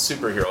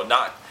superhero.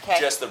 Not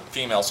just the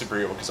female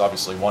superhero, because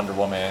obviously Wonder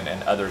Woman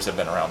and others have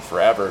been around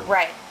forever.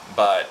 Right.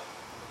 But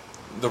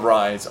the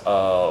rise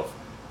of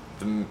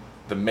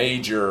the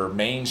major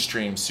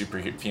mainstream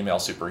female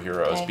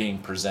superheroes being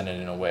presented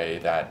in a way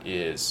that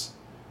is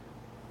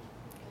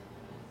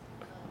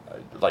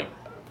like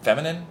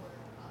feminine.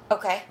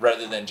 Okay.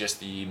 Rather than just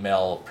the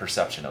male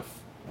perception of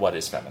what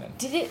is feminine.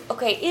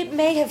 It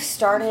may have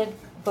started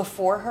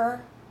before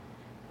her,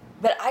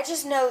 but I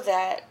just know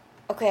that,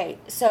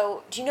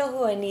 so do you know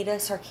who Anita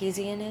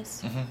Sarkeesian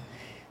is? Mm-hmm.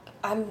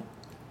 I'm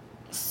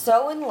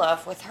so in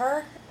love with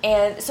her.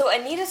 And so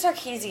Anita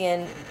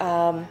Sarkeesian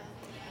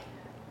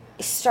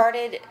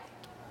started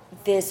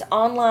this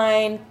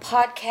online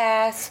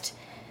podcast,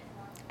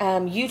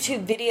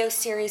 YouTube video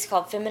series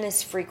called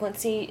Feminist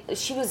Frequency.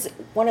 She was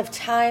one of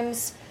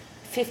Time's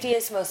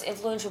 50th most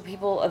influential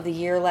people of the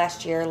year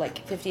last year,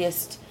 like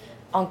 50th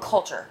on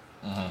culture.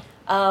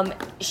 Mm-hmm.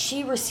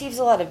 She receives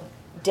a lot of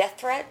death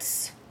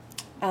threats.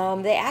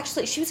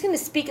 She was going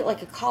to speak at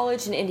like a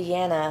college in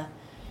Indiana,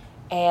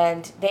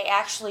 and they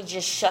actually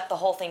just shut the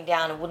whole thing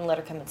down and wouldn't let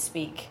her come and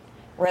speak,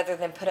 rather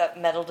than put up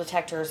metal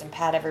detectors and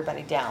pat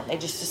everybody down. They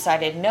just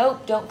decided,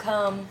 nope, don't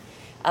come.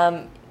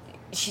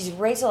 She's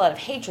raised a lot of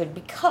hatred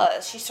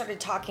because she started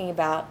talking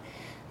about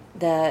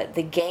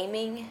the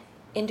gaming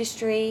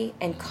industry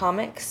and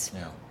comics,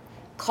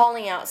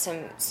 calling out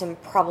some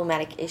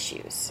problematic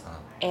issues.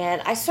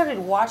 And I started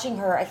watching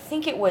her. I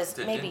think it was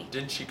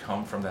Didn't she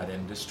come from that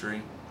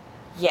industry?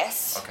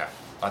 Yes. Okay,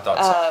 I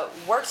thought so.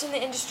 Worked in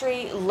the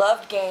industry,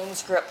 loved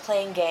games, grew up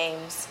playing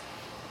games,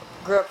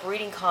 grew up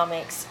reading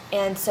comics,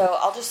 and so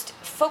I'll just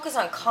focus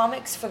on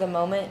comics for the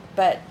moment,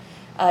 but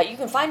you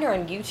can find her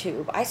on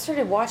YouTube. I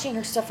started watching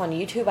her stuff on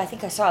YouTube. I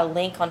think I saw a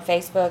link on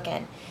Facebook,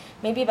 and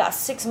maybe about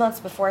 6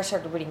 months before I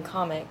started reading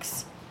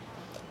comics.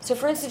 So,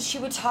 for instance, she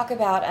would talk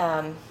about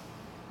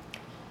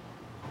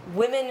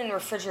women in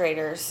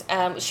refrigerators.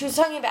 She was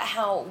talking about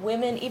how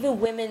even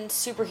women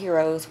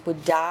superheroes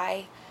would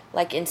die,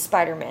 like in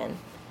Spider-Man.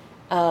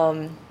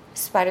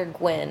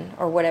 Spider-Gwen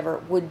or whatever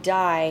would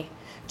die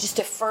just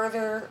to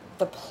further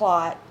the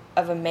plot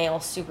of a male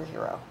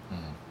superhero.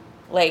 Mm-hmm.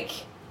 Like,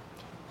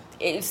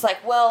 it's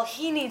like, well,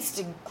 he needs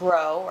to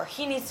grow or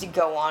he needs to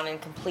go on and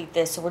complete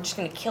this, so we're just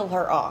going to kill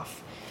her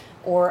off.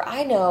 Or,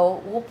 I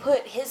know, we'll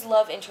put his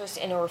love interest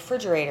in a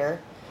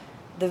refrigerator.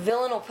 The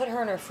villain will put her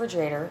in a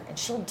refrigerator, and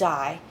she'll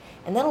die.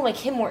 And that'll make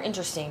him more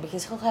interesting,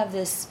 because he'll have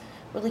this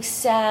really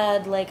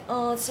sad, like,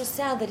 oh, it's so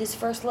sad that his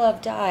first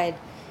love died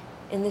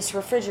in this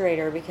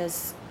refrigerator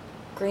because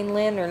Green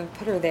Lantern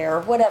put her there,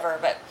 or whatever.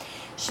 But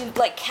she,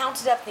 like,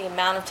 counted up the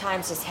amount of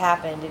times this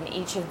happened in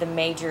each of the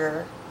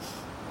major,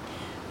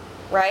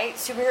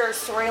 superhero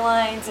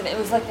storylines, and it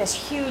was, like,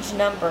 this huge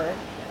number.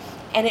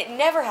 And it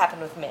never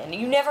happened with men.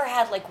 You never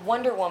had, like,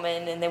 Wonder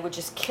Woman and they would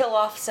just kill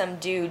off some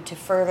dude to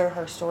further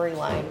her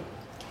storyline.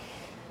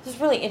 It was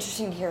really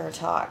interesting to hear her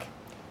talk.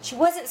 She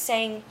wasn't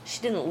saying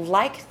she didn't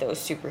like those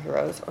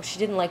superheroes or she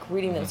didn't like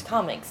reading those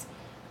comics,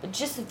 but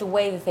just that the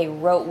way that they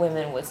wrote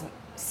women was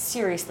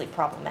seriously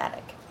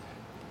problematic.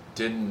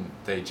 Didn't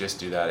they just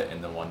do that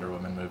in the Wonder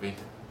Woman movie?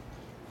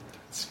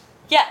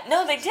 Yeah,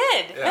 no, they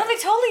did. Yeah. No, they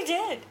totally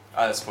did.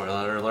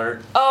 Spoiler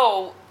alert.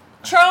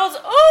 Charles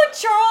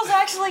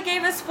actually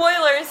gave a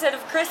spoiler instead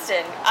of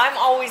Kristen. I'm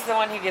always the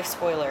one who gives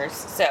spoilers,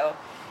 so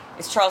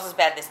it's Charles's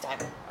bad this time.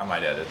 I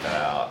might edit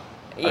that out.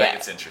 I think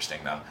it's interesting,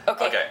 though.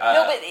 Okay.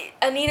 No, but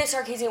Anita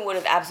Sarkeesian would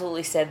have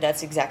absolutely said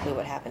that's exactly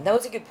what happened. That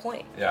was a good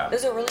point. Yeah. That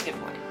was a really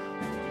good point.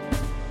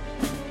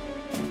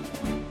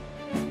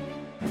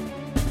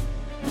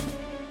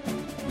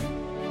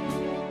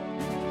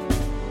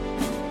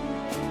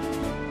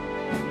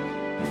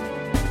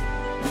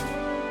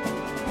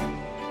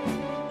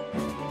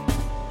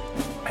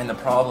 And the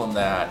problem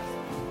that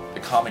the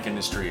comic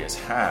industry has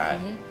had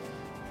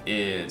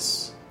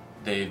is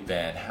they've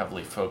been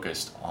heavily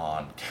focused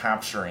on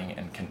capturing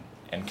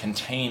and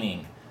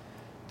containing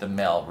the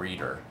male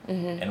reader.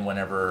 Mm-hmm. And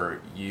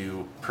whenever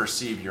you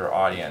perceive your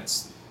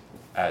audience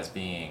as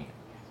being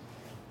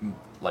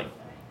like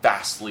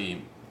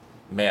vastly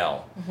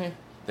male,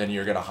 then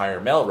you're going to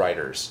hire male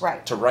writers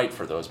to write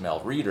for those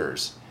male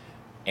readers.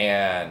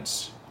 And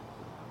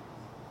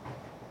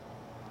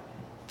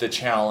the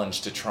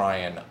challenge to try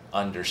and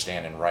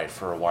understand and write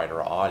for a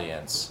wider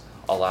audience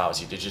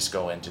allows you to just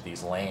go into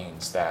these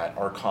lanes that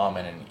are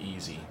common and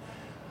easy.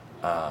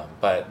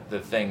 But the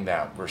thing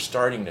that we're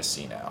starting to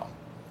see now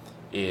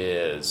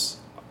is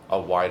a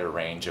wider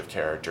range of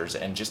characters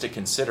and just a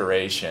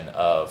consideration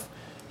of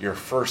your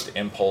first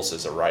impulse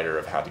as a writer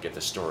of how to get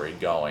the story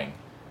going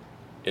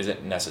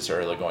isn't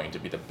necessarily going to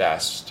be the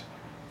best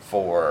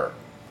for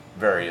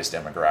various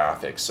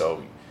demographics.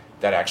 So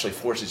that actually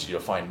forces you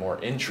to find more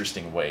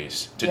interesting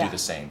ways to do the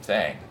same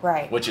thing.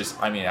 Right. Which is,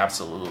 I mean,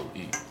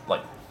 absolutely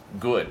like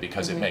good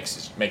because it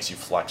makes you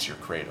flex your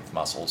creative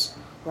muscles.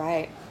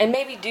 Right. And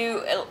maybe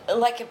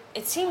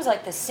it seems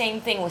like the same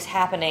thing was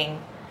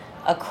happening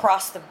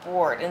across the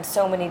board in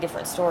so many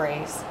different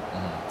stories.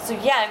 So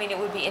yeah, I mean, it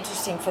would be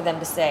interesting for them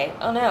to say,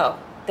 oh no,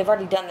 they've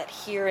already done that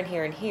here and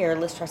here and here.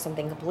 Let's try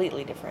something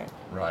completely different.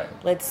 Right.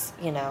 Let's,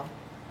 I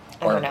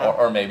don't know.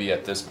 Or maybe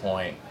at this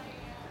point,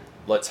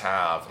 let's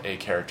have a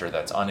character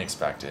that's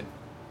unexpected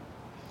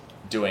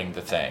doing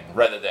the thing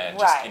rather than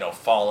just, Right.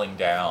 falling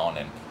down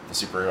and the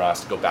superhero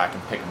has to go back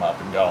and pick him up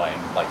and going.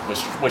 Like,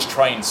 which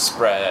try and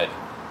spread,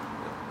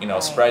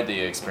 Right. spread the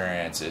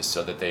experiences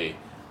so that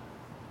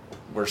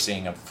we're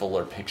seeing a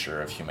fuller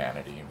picture of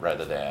humanity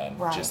rather than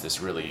Right. just this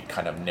really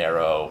kind of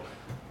narrow,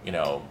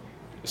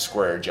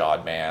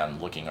 square-jawed man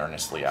looking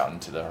earnestly out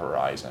into the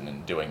horizon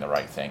and doing the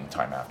right thing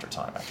time after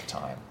time after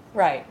time.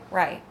 Right,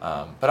 right.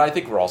 But I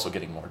think we're also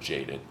getting more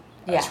jaded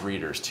as Yeah.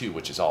 readers too,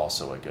 which is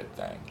also a good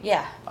thing.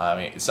 Yeah. I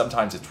mean,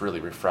 sometimes it's really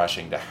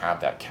refreshing to have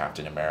that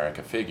Captain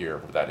America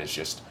figure that is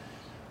just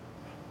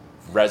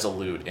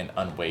resolute and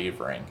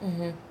unwavering.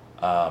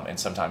 Mm-hmm. And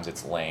sometimes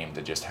it's lame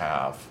to just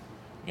have,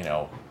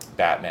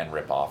 Batman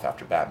ripoff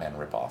after Batman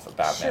ripoff of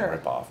Batman Sure.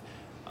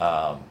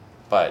 ripoff.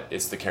 But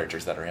it's the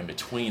characters that are in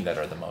between that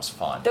are the most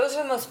fun. Those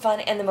are the most fun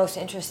and the most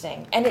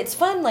interesting. And it's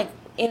fun, like,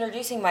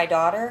 introducing my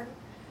daughter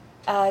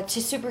to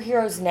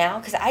superheroes now,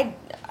 because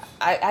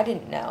I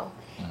didn't know.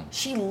 Mm-hmm.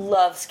 She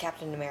loves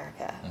Captain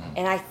America. Mm-hmm.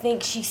 And I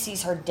think she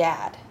sees her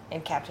dad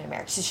in Captain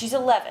America. So she's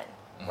 11,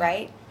 Mm-hmm.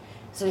 right?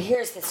 So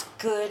here's this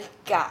good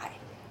guy.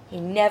 He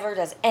never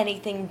does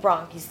anything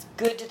wrong. He's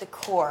good to the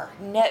core.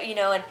 And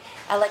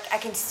I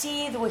can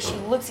see the way she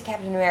looks at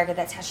Captain America,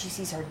 that's how she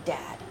sees her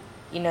dad.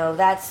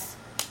 That's...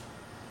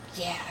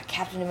 Yeah,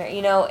 Captain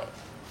America,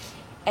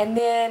 and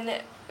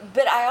then,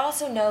 but I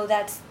also know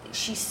that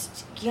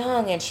she's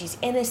young and she's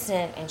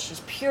innocent and she's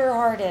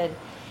pure-hearted,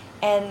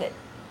 and,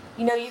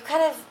 you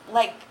kind of,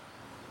 like,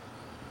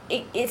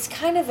 it's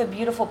kind of a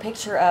beautiful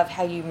picture of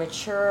how you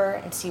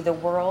mature and see the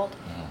world,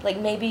 like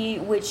maybe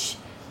which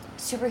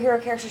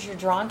superhero characters you're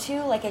drawn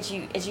to, like as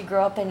you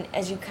grow up and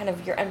as you kind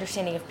of, your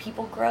understanding of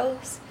people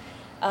grows.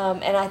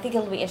 And I think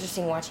it'll be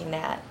interesting watching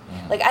that.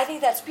 Like, I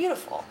think that's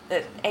beautiful.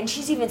 And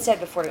she's even said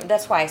before,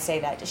 that's why I say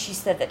that. She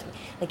said that,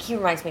 like, he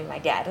reminds me of my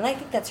dad. And I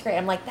think that's great.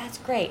 I'm like, that's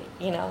great,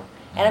 And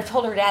I've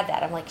told her dad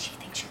that. I'm like, she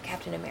thinks you're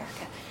Captain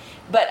America.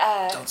 But,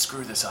 Don't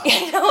screw this up.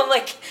 I'm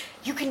like,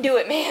 you can do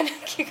it, man.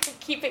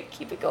 keep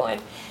it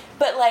going.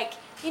 But, like,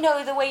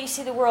 the way you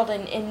see the world,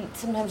 and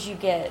sometimes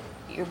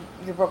you're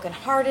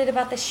brokenhearted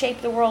about the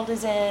shape the world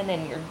is in,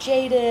 and you're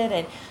jaded,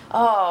 and,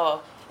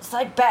 it's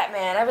like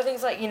Batman.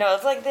 Everything's like,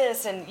 it's like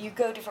this. And you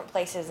go different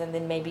places, and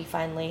then maybe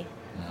finally,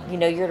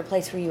 you're at a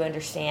place where you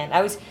understand.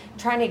 I was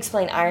trying to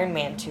explain Iron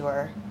Man to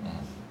her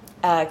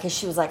because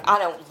she was like, I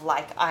don't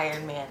like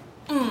Iron Man.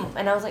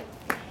 And I was like,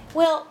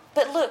 well,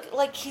 but look,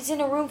 like, he's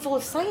in a room full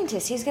of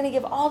scientists. He's going to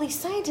give all these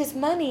scientists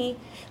money.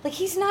 Like,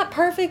 he's not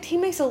perfect. He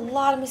makes a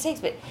lot of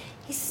mistakes, but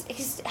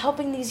he's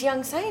helping these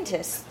young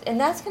scientists, and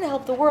that's going to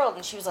help the world.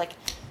 And she was like,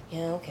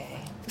 yeah,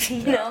 okay.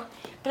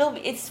 But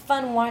it's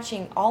fun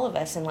watching all of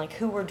us and, like,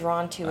 who we're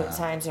drawn to at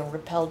times and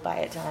repelled by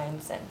at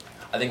times. And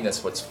I think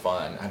that's what's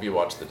fun. Have you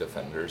watched The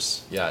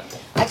Defenders yet?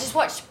 I just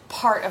watched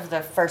part of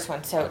the first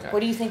one, so Okay. what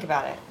do you think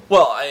about it?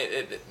 Well,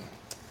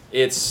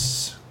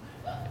 it's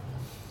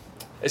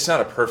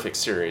not a perfect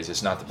series.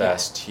 It's not the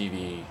best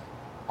TV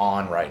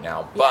on right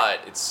now, but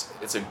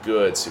it's a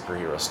good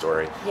superhero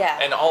story. Yeah.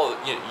 And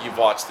you've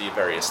watched the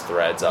various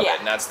threads of Yeah. it,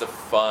 and that's the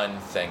fun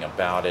thing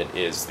about it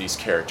is these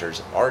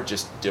characters are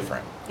just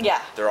different.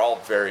 Yeah. They're all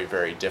very,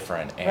 very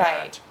different, and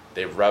Right.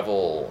 they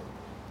revel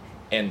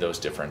in those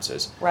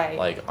differences. Right.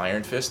 Like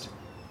Iron Fist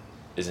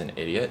is an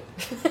idiot.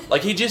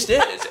 Like, he just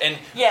is. And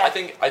Yeah. I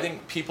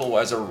think people,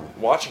 as are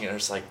watching it, are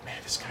just like, man,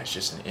 this guy's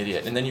just an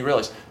idiot. And then you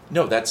realize,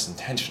 no, that's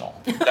intentional.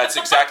 That's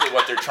exactly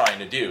what they're trying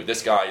to do.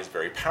 This guy is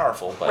very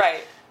powerful, but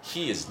Right.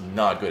 he is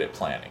not good at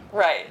planning.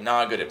 Right.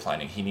 Not good at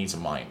planning. He needs a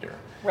minder.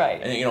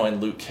 Right. And,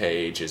 and Luke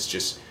Cage is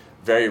just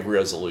very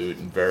resolute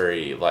and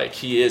very, like,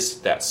 he is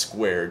that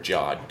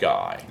square-jawed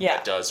guy Yeah.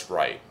 that does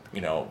right,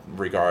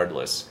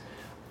 regardless.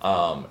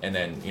 And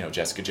then,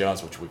 Jessica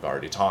Jones, which we've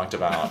already talked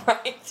about.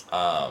 Right.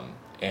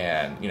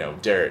 And,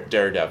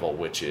 Daredevil,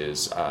 which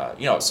is,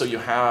 so you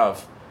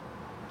have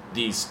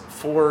these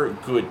four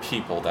good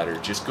people that are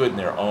just good in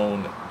their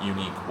own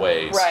unique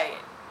ways. Right.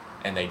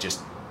 And they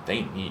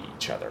need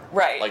each other.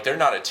 Right. Like, they're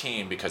not a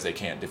team because they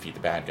can't defeat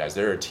the bad guys.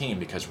 They're a team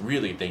because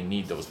really they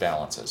need those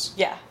balances.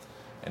 Yeah.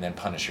 And then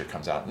Punisher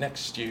comes out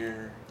next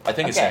year. I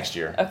think it's Okay. next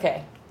year.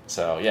 Okay.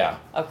 So, yeah.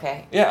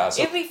 Okay. Yeah.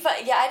 So, It'd be fun.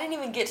 Yeah, I didn't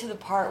even get to the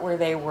part where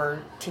they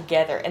were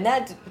together, and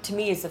that to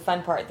me is the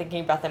fun part.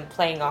 Thinking about them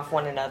playing off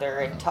one another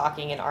and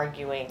talking and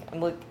arguing. I'm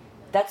like,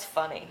 that's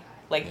funny.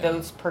 Like Yeah.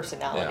 those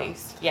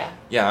personalities. Yeah.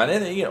 yeah, and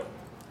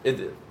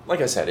then,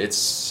 like I said,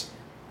 it's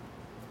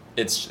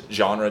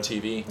genre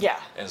TV. Yeah.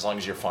 And as long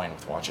as you're fine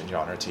with watching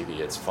genre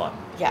TV, it's fun.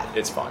 Yeah.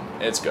 It's fun.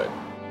 It's good.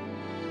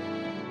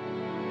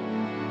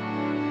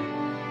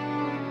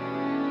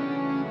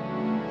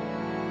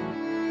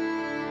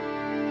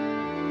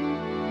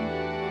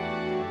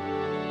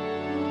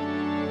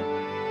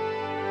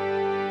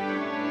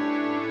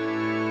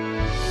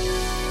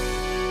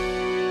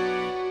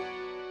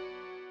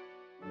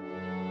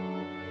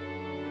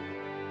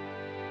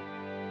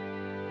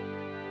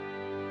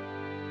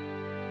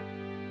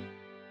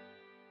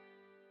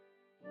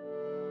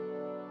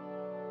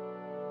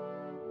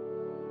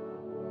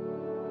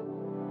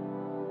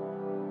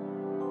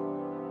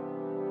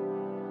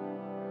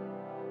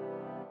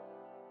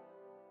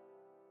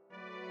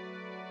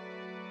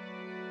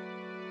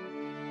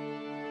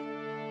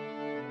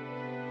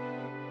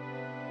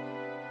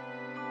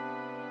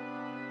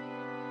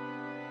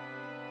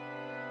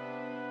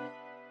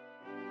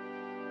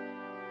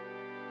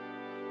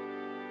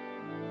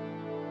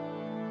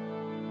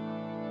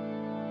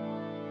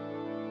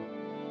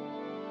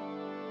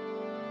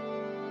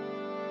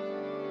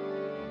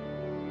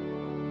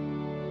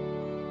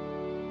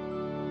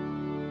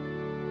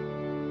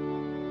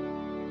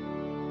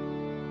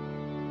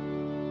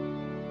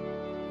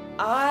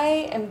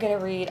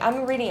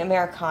 I'm reading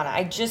Americana.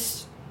 I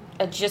just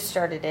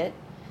started it.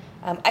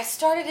 I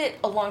started it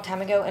a long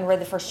time ago and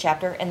read the first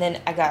chapter, and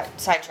then I got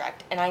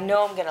sidetracked, and I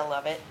know I'm going to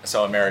love it.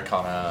 So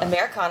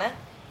Americana.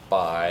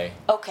 By...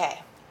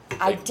 Okay.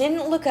 I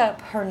didn't look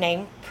up her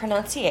name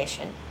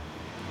pronunciation,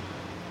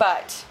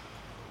 but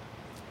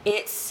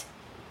it's...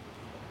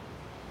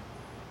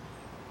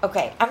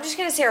 Okay, I'm just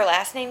going to say her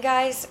last name,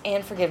 guys,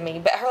 and forgive me,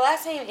 but her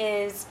last name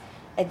is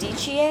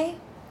Adichie.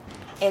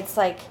 It's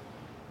like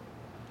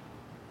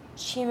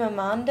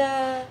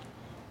Chimamanda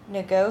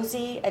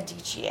Ngozi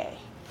Adichie.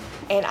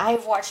 And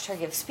I've watched her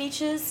give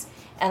speeches,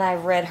 and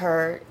I've read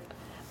her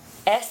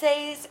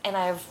essays, and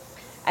I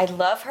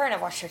love her, and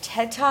I've watched her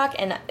TED Talk,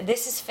 and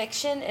this is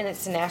fiction, and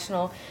it's a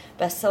national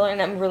bestseller,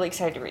 and I'm really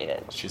excited to read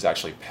it. She's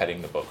actually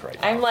petting the book right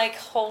now. I'm like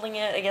holding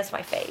it against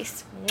my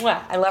face.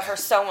 Mwah. I love her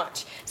so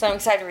much. So I'm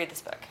excited to read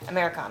this book,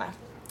 Americana.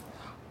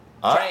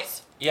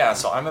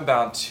 So I'm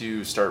about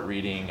to start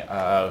reading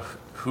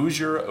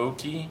Hoosier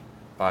Okie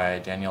by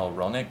Danielle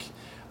Rolnick.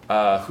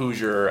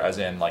 Hoosier as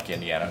in like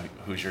Indiana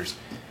Hoosiers.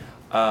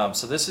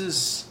 So this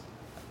is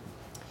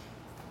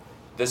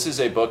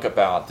a book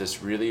about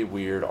this really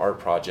weird art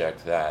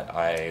project that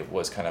I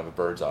was kind of a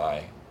bird's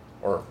eye,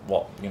 or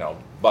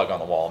bug on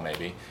the wall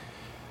maybe,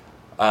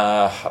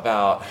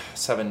 about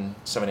 8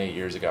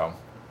 years ago,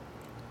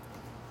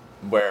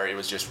 where it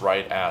was just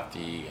right at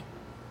the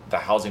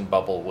housing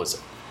bubble was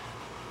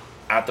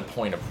at the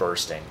point of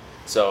bursting.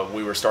 So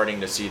we were starting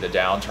to see the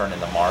downturn in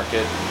the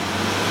market.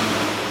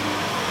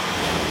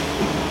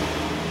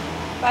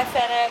 Bye,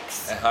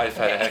 FedEx. Hi,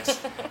 FedEx.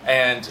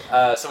 And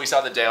so we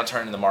saw the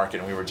downturn in the market,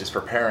 and we were just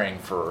preparing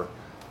for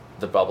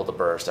the bubble to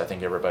burst. I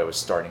think everybody was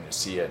starting to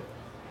see it.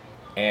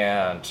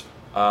 And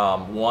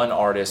one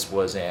artist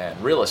was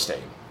in real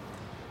estate,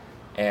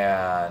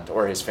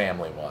 or his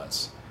family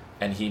was.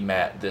 And he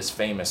met this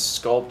famous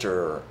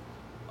sculptor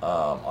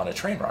on a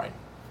train ride.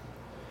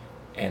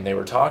 And they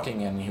were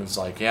talking, and he was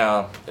like,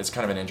 yeah, it's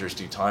kind of an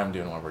interesting time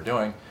doing what we're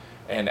doing.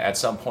 And at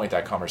some point,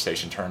 that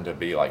conversation turned to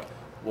be like,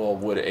 well,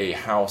 would a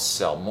house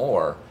sell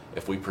more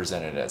if we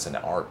presented it as an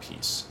art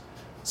piece?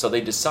 So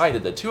they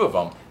decided, the two of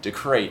them, to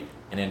create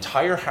an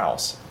entire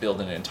house, build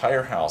an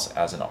entire house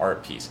as an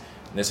art piece.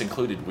 And this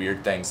included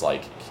weird things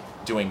like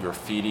doing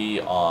graffiti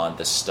on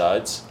the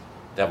studs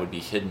that would be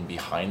hidden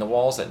behind the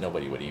walls that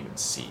nobody would even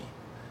see.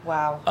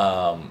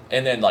 Wow.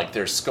 And then like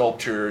there's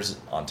sculptures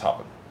on top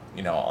of,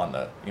 on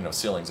the,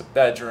 ceilings of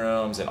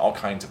bedrooms and all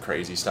kinds of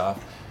crazy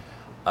stuff.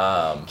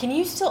 Can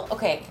you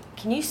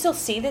still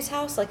see this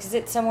house? Like, is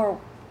it somewhere?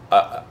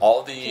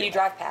 Can you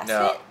drive past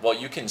it? Well,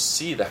 you can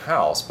see the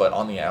house, but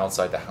on the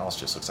outside, the house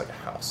just looks like a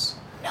house.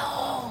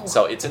 No.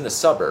 So it's in the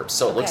suburbs,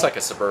 so it looks like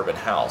a suburban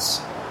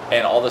house,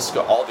 and all the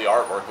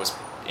artwork was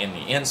in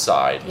the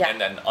inside, and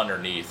then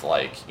underneath,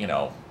 like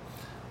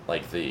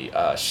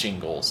the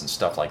shingles and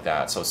stuff like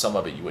that. So some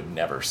of it you would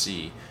never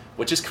see,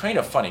 which is kind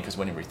of funny because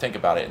when you think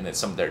about it, and then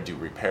some of their do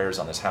repairs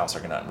on this house are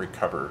going to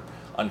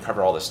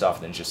uncover all this stuff,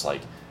 and then just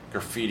like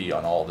graffiti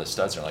on all the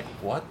studs. You're like,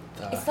 what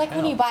the It's like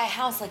hell? when you buy a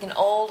house, like an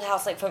old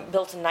house, like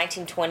built in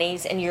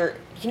 1920s, and you're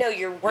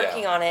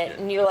working on it,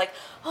 and you're like,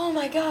 oh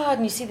my god,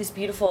 and you see this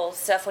beautiful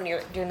stuff when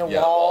you're doing the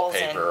walls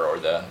wallpaper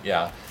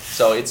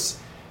So it's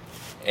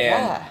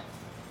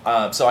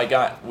so I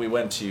got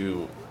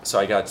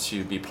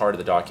to be part of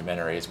the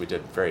documentary as we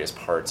did various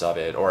parts of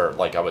it, or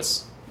like I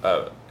was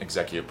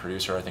executive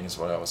producer, I think is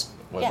what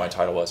my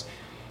title was,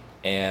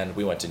 and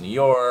we went to New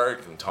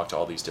York and talked to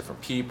all these different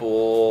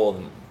people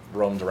and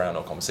roamed around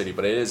Oklahoma City,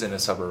 but it is in a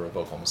suburb of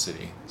Oklahoma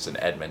City. It's in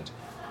Edmond,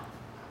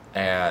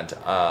 and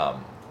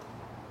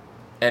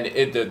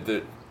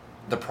the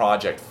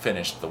project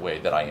finished the way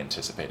that I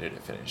anticipated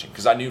it finishing,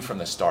 because I knew from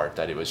the start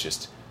that it was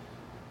just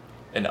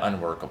an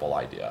unworkable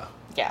idea.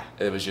 Yeah,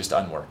 it was just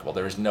unworkable.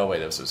 There was no way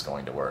this was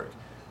going to work,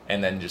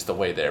 and then just the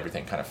way that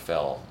everything kind of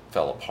fell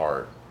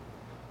apart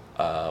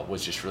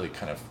was just really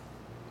kind of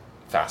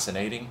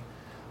fascinating.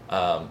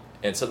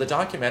 And so the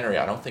documentary,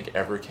 I don't think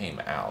ever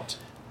came out.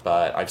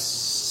 But I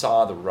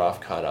saw the rough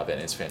cut of it,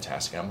 and it's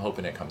fantastic. I'm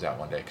hoping it comes out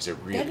one day because it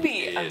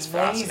really is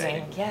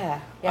fascinating. Yeah.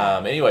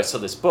 Anyway, so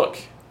this book,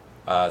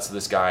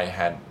 this guy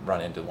had run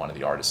into one of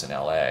the artists in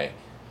L.A.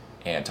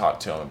 and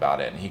talked to him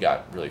about it, and he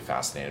got really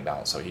fascinated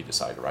about it, so he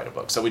decided to write a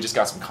book. So we just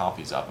got some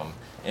copies of them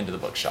into the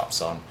bookshop,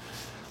 so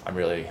I'm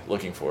really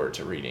looking forward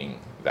to reading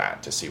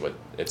that to see what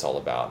it's all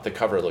about. The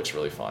cover looks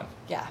really fun.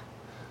 Yeah.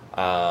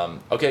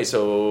 Okay,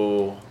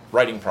 so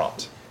writing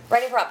prompt.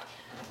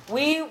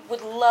 We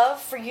would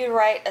love for you to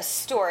write a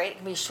story, it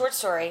can be a short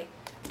story,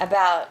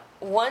 about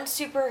one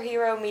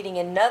superhero meeting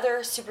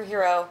another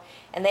superhero,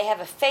 and they have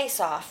a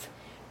face-off.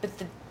 But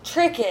the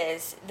trick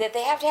is that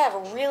they have to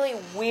have really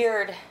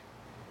weird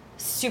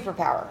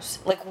superpowers.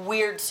 Like,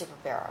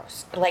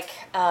 Like,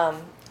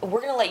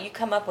 we're going to let you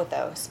come up with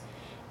those.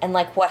 And,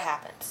 like, what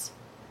happens?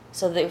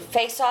 So they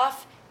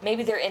face-off,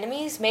 maybe they're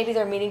enemies, maybe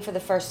they're meeting for the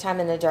first time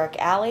in the dark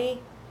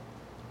alley.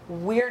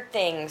 Weird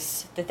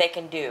things that they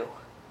can do.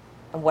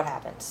 And what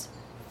happens?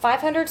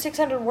 500,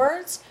 600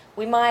 words.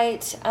 We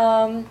might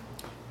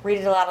read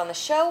it aloud on the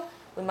show.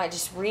 We might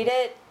just read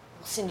it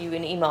we'll send you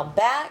an email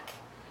back.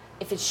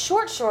 If it's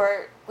short,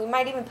 we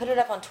might even put it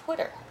up on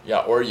Twitter.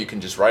 Yeah, or you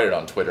can just write it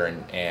on Twitter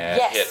and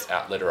Yes.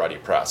 hit @Literati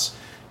Press.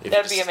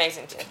 That'd be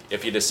amazing too.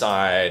 If you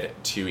decide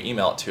to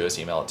email it to us,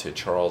 email it to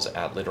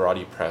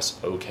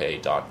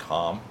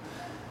charles@literatipressok.com.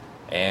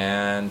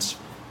 And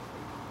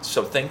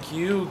so thank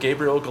you.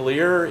 Gabriel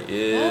Gallier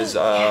is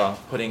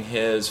putting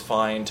his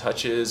fine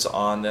touches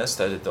on this.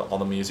 All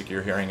the music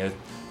you're hearing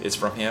is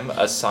from him,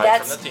 aside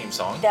from the theme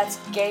song. That's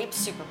Gabe's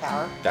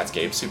superpower. That's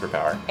Gabe's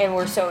superpower. And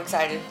we're so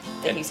excited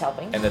that he's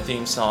helping. And the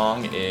theme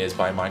song is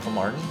by Michael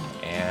Martin.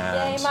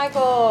 And yay,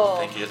 Michael!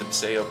 Thank you to the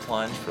Paseo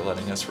Plunge for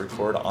letting us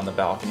record on the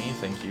balcony.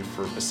 Thank you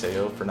for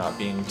Paseo for not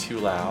being too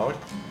loud,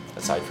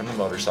 aside from the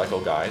motorcycle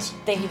guys.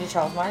 Thank you to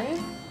Charles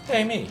Martin.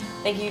 Hey, me.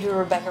 Thank you to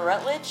Rebecca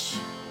Rutledge.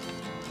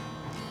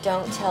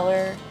 Don't tell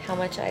her how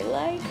much I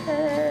like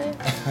her.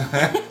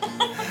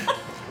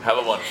 Have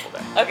a wonderful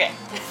day. Okay.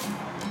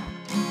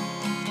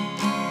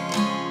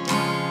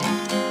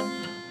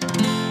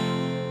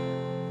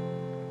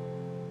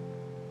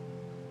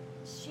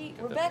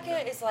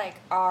 Rebecca is like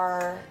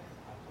for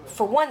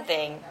one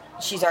thing,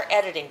 she's our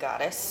editing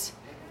goddess.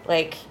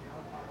 Like,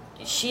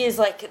 she is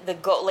like the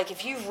goal. Like,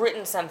 if you've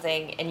written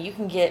something and you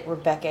can get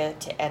Rebecca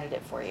to edit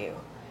it for you,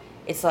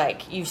 it's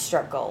like you've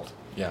struck gold.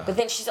 Yeah. But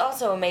then she's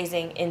also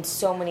amazing in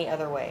so many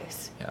other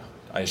ways.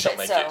 Yeah.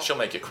 She'll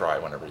make you cry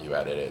whenever you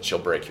edit it. She'll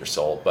break your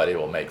soul, but it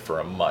will make for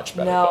a much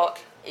better book.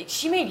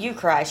 She made you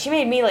cry. She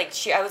made me like.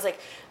 I was like,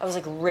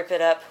 rip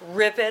it up,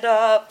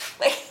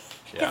 like.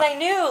 Because I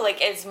knew,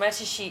 like, as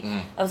much as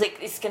I was like,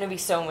 it's gonna be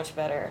so much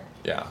better.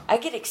 Yeah. I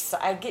get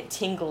I get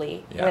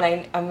tingly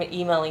when I'm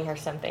emailing her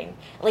something.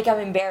 Like, I'm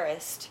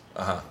embarrassed.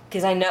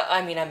 Because I know.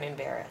 I mean, I'm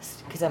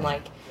embarrassed because I'm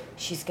like,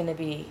 she's gonna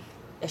be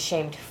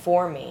ashamed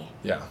for me.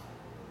 Yeah.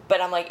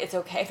 But I'm like, it's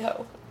okay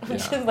though. I'm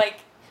just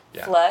like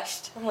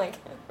flushed. I'm like,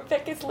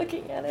 Rebecca's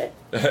looking at it.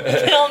 I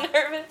get all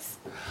nervous.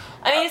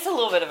 I mean, it's a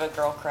little bit of a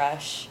girl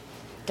crush.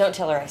 Don't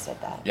tell her I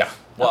said that. Yeah.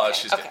 Well,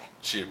 okay.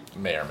 She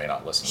may or may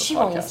not listen to the podcast. She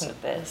won't listen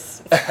to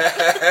this.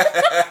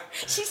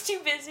 She's too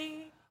busy.